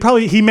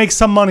 He makes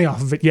some money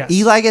off of it. Yes.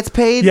 Eli gets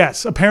paid?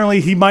 Yes. Apparently,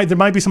 there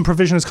might be some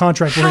provision in his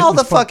contract. where How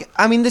it's the fuck?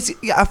 I mean,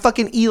 a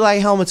fucking Eli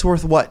helmet's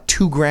worth what?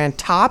 $2,000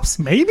 tops.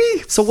 Maybe.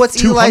 So what's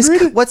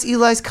 200?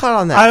 Eli's cut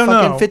on that? I don't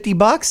fucking know.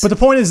 $50. But the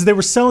point is, they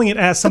were selling it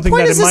as the something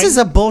point that is, it this might. is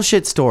a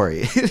bullshit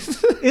story.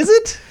 Is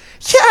it?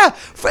 Yeah.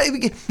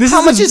 This How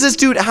is much a- is this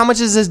dude? How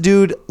much is this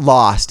dude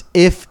lost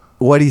if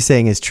what he's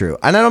saying is true?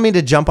 And I don't mean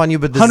to jump on you,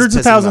 but this Hundreds is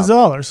of pissing me thousands of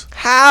off. dollars.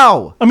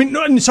 How? I mean,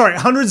 no, sorry,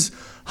 hundreds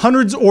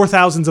or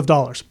thousands of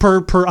dollars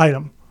per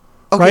item.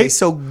 Okay, right?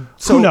 so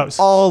Who knows?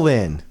 all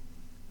in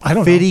I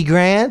don't know. 50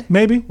 grand.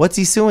 Maybe. What's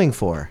he suing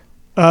for?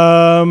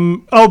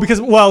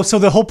 So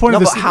the whole point No,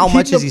 of this. but how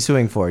much is he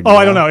suing for? Do Oh, you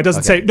I don't know. It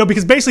doesn't Okay. say. No,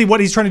 because basically what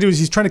he's trying to do is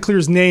he's trying to clear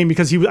his name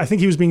because I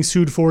think he was being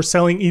sued for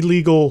selling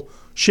illegal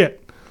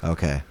shit.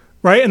 Okay.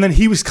 Right, and then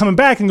he was coming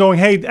back and going,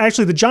 "Hey,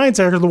 actually, the Giants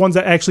are the ones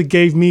that actually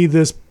gave me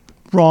this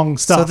wrong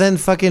stuff." So then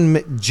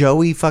fucking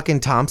Joey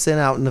fucking Thompson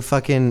out in the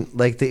fucking,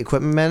 like, the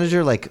equipment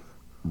manager, like,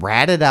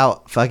 ratted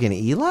out fucking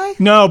Eli?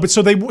 No, but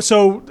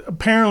so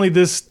apparently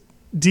this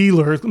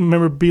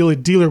memorabilia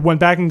dealer went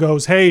back and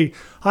goes, "Hey,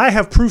 I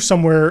have proof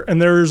somewhere, and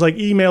there's like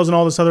emails and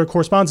all this other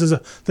correspondence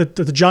that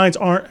the Giants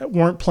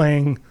weren't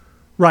playing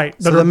right."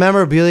 So the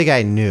memorabilia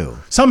guy knew.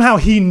 Somehow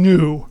he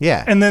knew.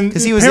 Yeah. and then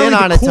because he was in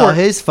apparently on the it till court-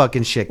 his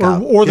fucking shit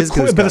got. or the his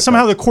court, goose but got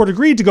somehow cut. the court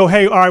agreed to go,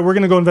 "Hey, all right, we're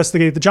going to go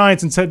investigate the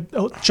Giants," and said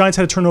Giants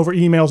had to turn over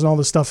emails and all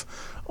this stuff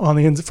on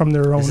the ends from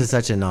their own. This is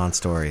such a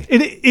non-story.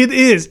 It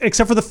is,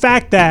 except for the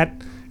fact that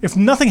if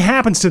nothing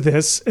happens to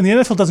this and the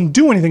NFL doesn't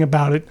do anything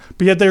about it,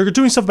 but yet they're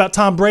doing stuff about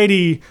Tom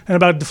Brady and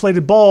about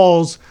deflated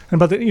balls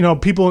and about the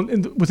people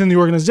within the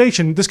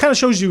organization, this kind of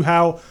shows you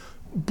how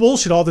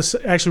bullshit all this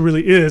actually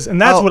really is, and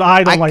that's what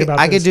I don't like about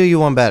I this. could do you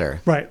one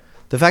better. Right.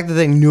 The fact that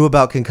they knew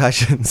about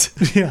concussions.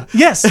 Yeah.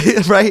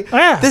 Yes. Right?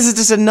 Yeah. This is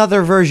just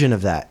another version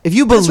of that. If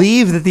you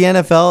believe that the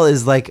NFL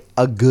is like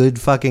a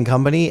good fucking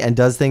company and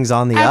does things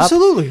on the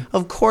Absolutely. up,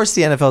 of course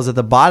the NFL is at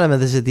the bottom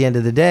of this at the end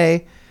of the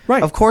day.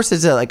 Right. Of course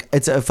it's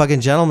a fucking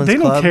gentleman's They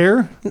club. don't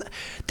care.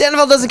 The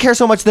NFL doesn't care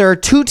so much. There are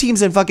 2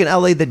 teams in fucking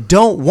LA that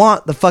don't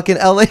want the fucking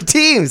LA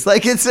teams.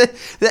 Like the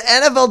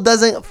NFL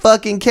doesn't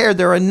fucking care.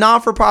 They're a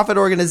not-for-profit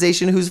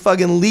organization whose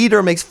fucking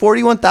leader makes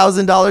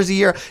 $41,000 a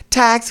year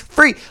tax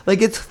free.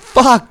 Like it's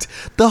fucked.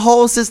 The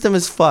whole system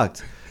is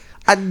fucked.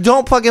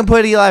 Don't fucking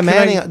put Eli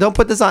Manning. Don't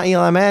put this on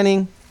Eli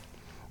Manning.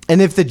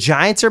 And if the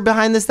Giants are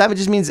behind this, that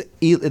just means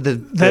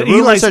the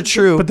rumors are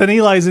true. But then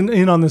Eli's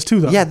in on this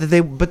too, though. Yeah,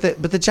 but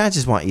the Giants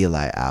just want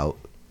Eli out.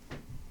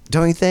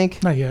 Don't you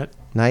think? Not yet.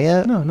 Not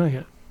yet? No, not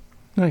yet.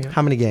 Not yet.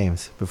 How many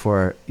games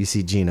before you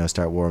see Geno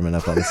start warming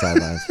up on the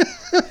sidelines?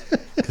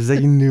 Because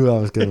you knew I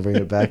was going to bring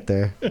it back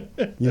there.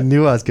 You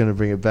knew I was going to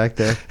bring it back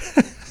there.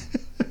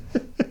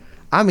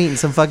 I'm eating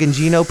some fucking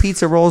Geno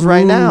pizza rolls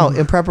right now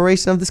in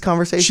preparation of this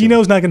conversation.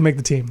 Geno's not going to make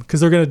the team because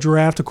they're going to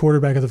draft a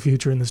quarterback of the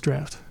future in this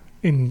draft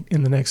in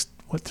the next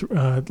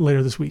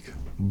later this week.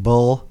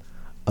 Bull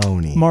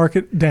Oni. Mark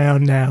it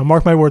down now.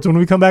 Mark my words. When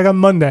we come back on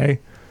Monday,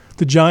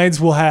 the Giants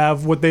will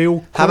have what they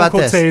will How about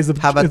this? say is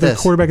How about the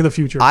this? quarterback of the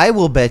future. I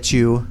will bet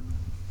you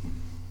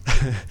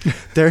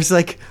there's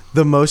like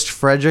the most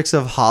Fredericks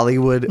of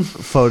Hollywood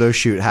photo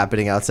shoot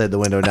happening outside the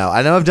window now.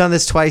 I know I've done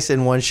this twice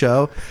in one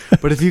show,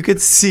 but if you could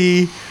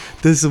see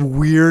this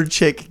weird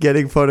chick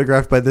getting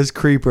photographed by this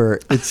creeper,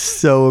 it's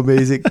so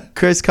amazing.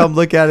 Chris, come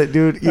look at it,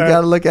 dude. You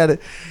got to look at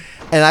it.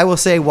 And I will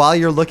say, while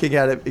you're looking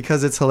at it,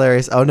 because it's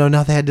hilarious. Oh no,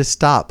 now they had to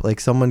stop. Like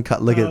someone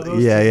cut. Look at.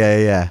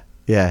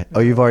 Yeah. Oh,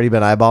 you've already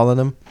been eyeballing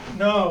them.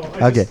 no.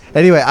 Okay.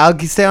 Anyway, I'll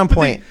stay on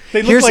point.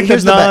 they look like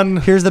here's the the non-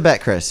 bet. Here's the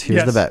bet, Chris. Here's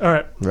Yes. the bet. All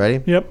right.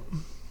 Ready? Yep.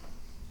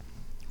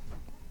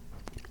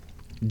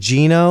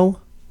 Geno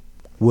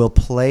will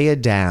play a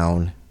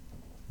down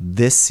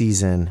this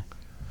season.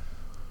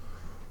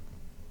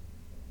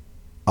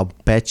 I'll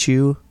bet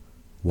you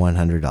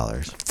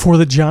 $100 For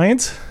the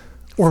Giants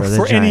or the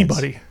for Giants.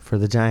 anybody. For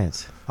the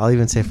Giants. I'll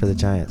even say for the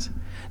Giants.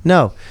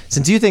 No,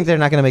 since you think they're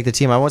not going to make the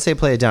team, I won't say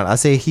play it down. I'll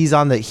say he's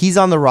on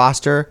the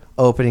roster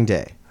opening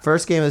day,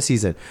 first game of the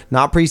season,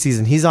 not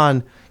preseason.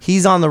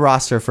 He's on the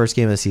roster first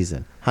game of the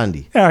season.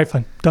 Hundy. All right,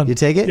 fine. Done. You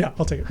take it? Yeah,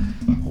 I'll take it.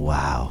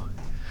 Wow,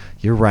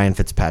 your Ryan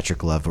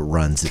Fitzpatrick love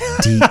runs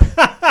deep.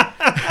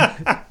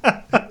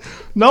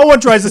 No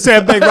one tries to say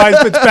I'm big Ryan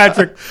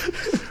Fitzpatrick.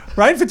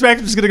 Ryan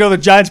Fitzpatrick is going to go to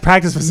the Giants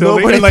practice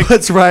facility. Nobody and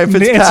puts Ryan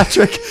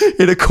Fitzpatrick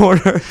in a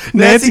corner.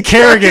 Nancy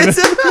Kerrigan.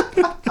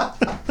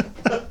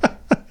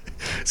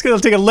 He's going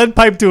to take a lead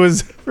pipe to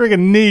his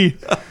friggin' knee.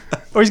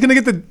 Or he's going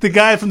to get the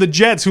guy from the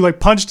Jets who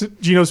punched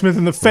Geno Smith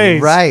in the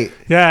face. Right.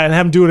 Yeah, and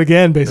have him do it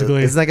again,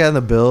 basically. Isn't that guy on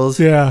the Bills?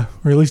 Yeah,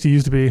 or at least he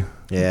used to be.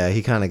 Yeah,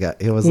 he kind of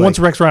got. It was Once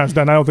like, Rex Ryan's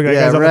done, I don't think that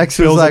yeah, guy's on Rex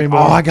the was Bills like,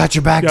 anymore. "Oh, I got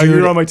your back, Yeah, dude."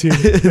 you're on my team.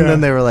 And Yeah.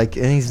 then they were like,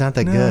 "He's not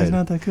that No, good." he's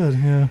not that good.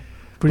 Yeah,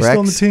 but he's Rex- still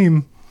on the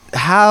team.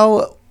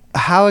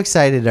 How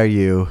excited are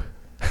you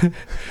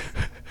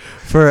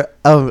for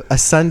a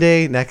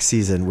Sunday next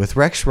season with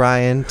Rex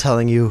Ryan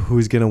telling you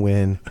who's gonna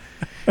win,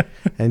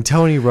 and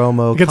Tony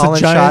Romo Against the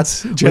calling Giants,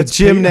 shots with Jets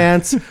Jim team.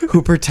 Nance,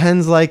 who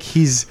pretends like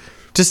he's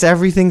just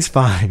everything's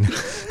fine.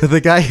 That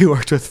the guy he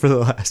worked with for the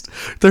last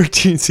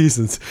 13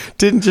 seasons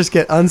didn't just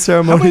get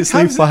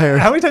unceremoniously fired.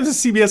 How many times is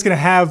CBS going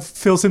to have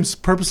Phil Simms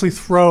purposely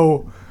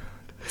throw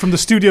from the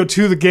studio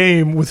to the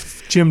game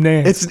with Jim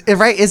Nance? It's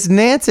right. It's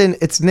Nance and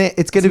it's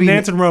going to be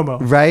Nance and Romo.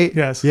 right.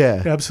 Yes.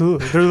 Yeah.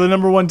 Absolutely. They're the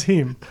number one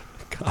team.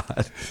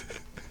 God.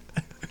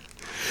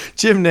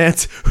 Jim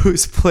Nance,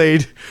 who's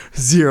played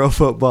zero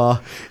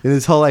football in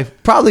his whole life,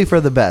 probably for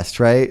the best,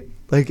 right?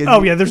 Like,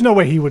 Oh, yeah. There's no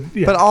way he would.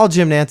 Yeah. But all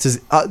Jim Nance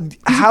is.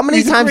 How many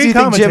he's a times do great you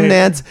think Jim commentator.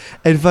 Nance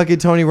and fucking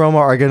Tony Romo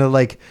are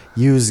gonna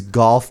use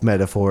golf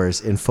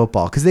metaphors in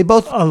football? Because they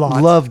both A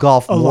lot. love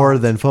golf A more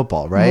lot. than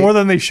football, right? More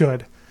than they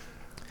should.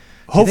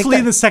 Hopefully, that-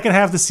 in the second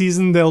half of the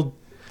season, they'll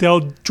they'll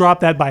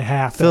drop that by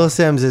half. Phil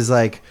Simms is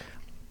like,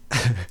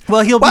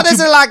 Well, he'll but be is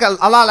too, it like a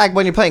lot like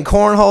when you're playing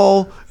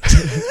cornhole?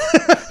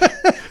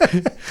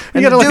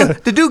 And gotta the,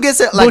 like the dude gets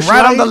it like Bush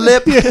right on the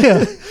Light.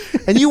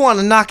 lip, and you want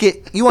to knock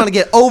it. You want to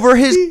get over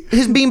his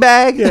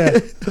beanbag. Yeah.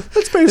 That's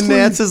And basically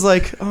Nance is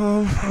like,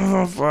 oh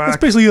that's fuck.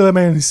 basically that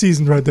man he's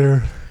seasoned right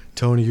there.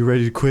 Tony, you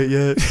ready to quit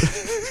yet?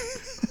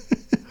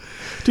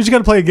 Dude, you got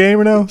to play a game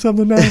or no?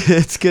 Something now?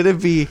 It's gonna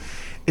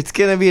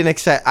be an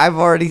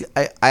exciting.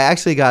 I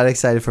actually got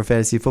excited for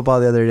fantasy football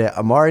the other day.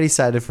 I'm already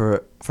excited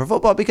for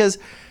football because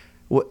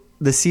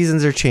the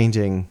seasons are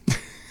changing.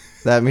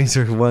 That means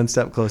we're one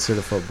step closer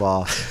to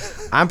football.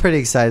 I'm pretty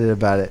excited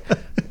about it.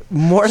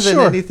 More than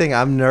Sure. anything,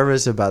 I'm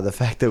nervous about the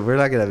fact that we're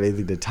not gonna have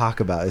anything to talk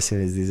about as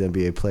soon as these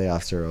NBA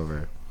playoffs are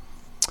over.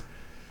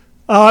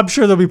 I'm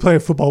sure there'll be plenty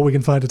of football we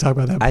can find to talk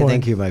about at that I point.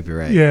 think you might be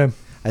right. Yeah.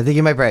 I think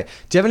you might be right.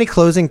 Do you have any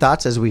closing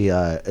thoughts as we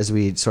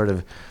sort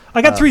of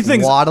I got three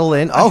things. waddle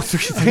in? Oh, three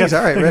things.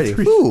 All right, I got ready.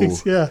 three Ooh.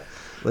 things, yeah.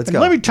 Let's And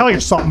go. let me tell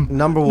you something.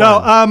 Number one.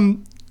 No,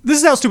 this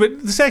is how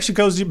stupid. This actually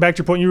goes back to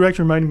your point. You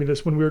actually reminded me of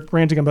this when we were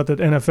ranting about the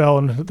NFL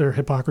and their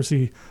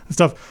hypocrisy and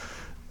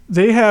stuff.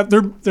 They have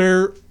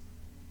their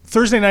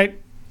Thursday night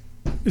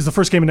is the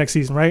first game of next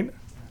season, right?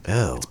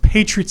 Oh.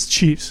 Patriots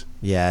Chiefs.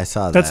 Yeah, I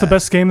saw that. That's the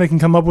best game they can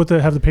come up with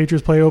to have the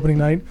Patriots play opening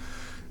night.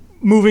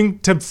 Moving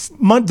to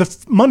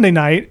the Monday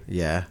night,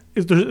 Yeah.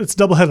 it's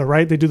doubleheader,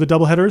 right? They do the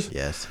doubleheaders.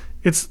 Yes.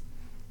 It's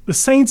the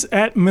Saints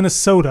at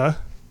Minnesota,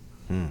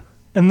 Hmm.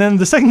 and then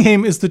the second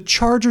game is the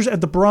Chargers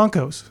at the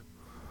Broncos.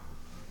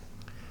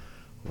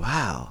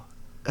 Wow.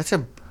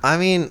 I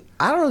mean,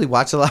 I don't really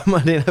watch a lot of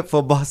Monday Night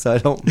Football, so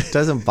it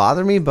doesn't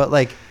bother me, but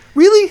like,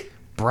 Really?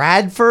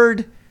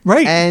 Bradford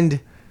Right. and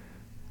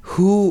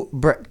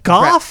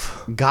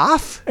Goff?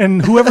 Goff?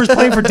 And whoever's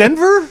playing for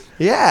Denver?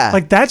 Yeah.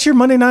 Like, that's your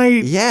Monday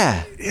night.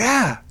 yeah.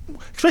 Yeah.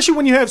 Especially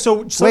when you have so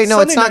Wait, no,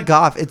 Sunday it's not night-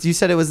 Goff. You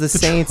said it was the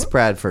Saints,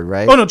 Bradford,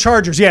 right? Oh no,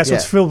 Chargers. Yeah, so Yeah.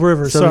 it's Phil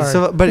Rivers.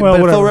 Sorry, but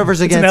whatever. Phil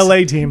Rivers It's against an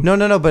LA team.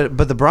 No,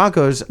 but the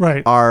Broncos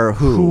Right. are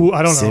who? Who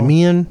I don't know.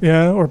 Simeon?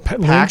 Yeah, or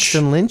Lynch.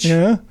 Paxton Lynch?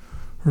 Yeah,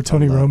 or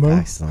Tony Love Romo.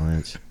 Paxton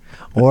Lynch.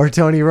 Or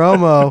Tony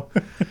Romo.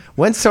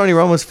 When's Tony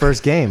Romo's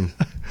first game?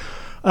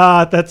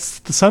 That's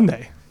the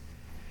Sunday.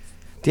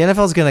 The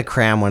NFL is going to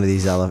cram one of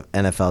these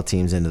NFL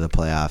teams into the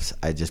playoffs.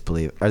 I just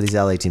believe, or these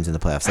LA teams in the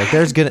playoffs. Like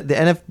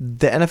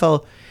the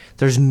NFL.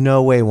 There's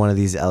no way one of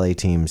these LA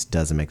teams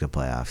doesn't make the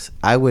playoffs.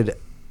 I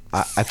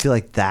feel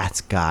like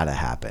that's gotta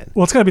happen.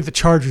 Well, it's got to be the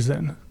Chargers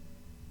then.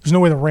 There's no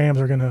way the Rams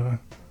are gonna.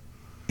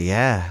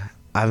 Yeah,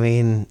 I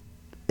mean,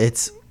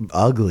 it's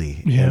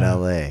ugly in Yeah.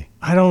 LA.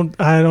 I don't.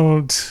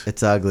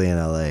 It's ugly in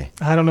LA.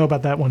 I don't know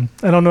about that one.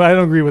 I don't know. I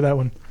don't agree with that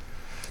one.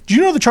 Do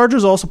you know the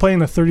Chargers are also playing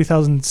in a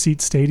 30,000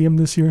 seat stadium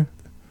this year?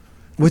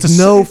 With It's a-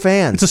 no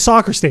fans. It's a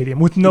soccer stadium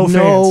with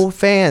no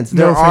fans.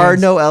 There No are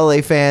fans. no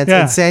LA fans,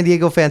 Yeah. and San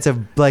Diego fans have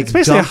like It's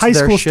basically a dumped high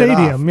their school shit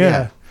stadium. off.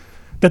 Yeah.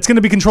 That's going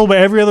to be controlled by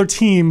every other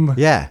team.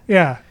 Yeah.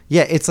 Yeah.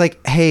 Yeah, it's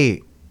like,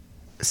 hey,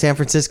 San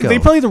Francisco. They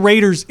play the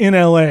Raiders in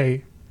LA.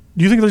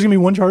 Do you think there's going to be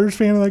one Chargers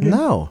fan in that game?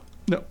 No.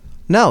 No.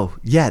 No.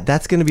 Yeah,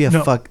 that's going to be a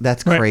No. fuck.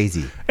 That's Right.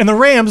 crazy. And the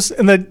Rams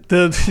and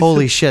the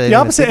Holy shit, I The didn't even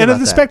opposite think end of about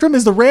the that. spectrum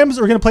is the Rams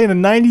are going to play in a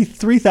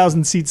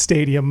 93,000 seat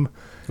stadium.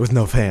 With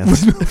no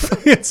fans.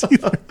 It's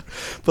either-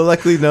 But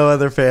luckily, no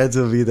other fans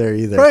will be there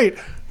either. Right.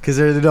 Because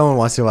no one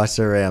wants to watch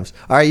the Rams.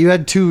 All right, you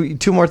had two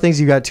more things.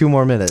 You got 2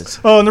 more minutes.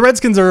 Oh, and the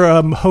Redskins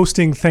are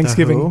hosting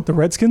Thanksgiving. who? The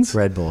Redskins?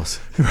 Red Bulls.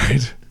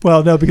 Right.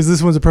 Well, no, because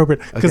this one's appropriate.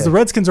 Because Okay. the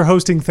Redskins are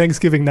hosting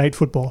Thanksgiving night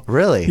football.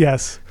 Really?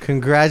 Yes.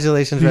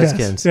 Congratulations, Yes.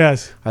 Redskins.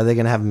 Yes. Are they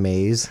going to have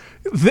maize?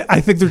 I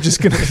think they're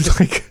just going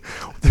to,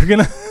 they're going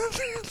to,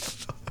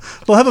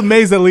 they'll have a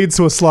maze that leads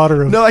to a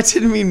slaughter of. No, I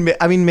didn't mean.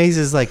 I mean maize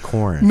is like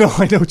corn. No,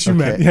 I know what you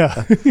Okay. meant.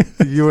 Yeah.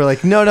 You were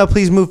like, no,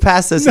 please move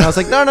past this. And I was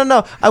like,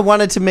 no. I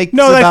wanted to make.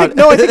 No, this I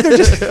about- think they're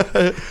just.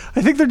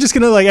 I think they're just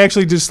gonna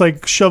actually just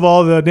shove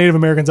all the Native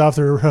Americans off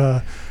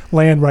their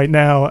land right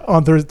now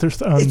on their.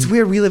 It's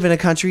weird. We live in a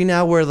country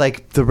now where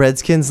like the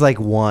Redskins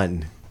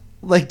won.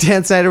 Like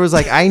Dan Snyder was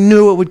like, I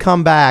knew it would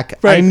come back.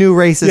 I Right. knew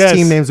racist Yes.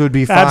 team names would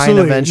be fine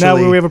Absolutely.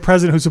 eventually. Now we have a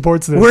president who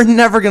supports this. We're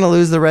never gonna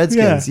lose the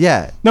Redskins.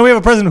 Yeah. Now we have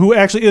a president who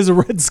actually is a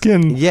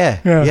Redskin. Yeah.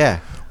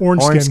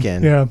 Orange Orange skin.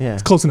 skin. Yeah. Yeah.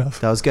 It's close enough.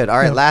 That was good. All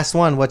right, Yeah. last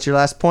one. What's your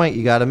last point?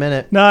 You got a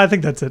minute. No, I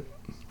think that's it.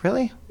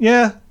 Really?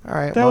 Yeah. All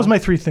right. That was my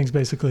 3 things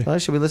basically. Well,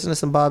 should we listen to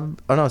some Bob?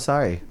 Oh no,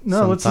 sorry. No,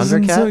 some let's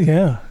listen Thundercat. to,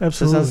 yeah, Let's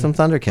absolutely. listen to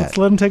some Thundercat. Let's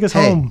let him take us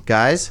Hey, home.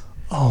 guys,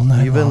 All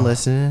night you've been long.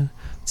 listening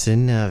to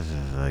Never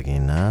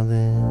Fucking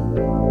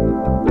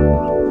Nothing.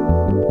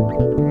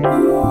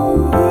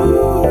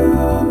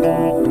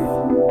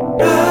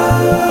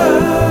 Ah.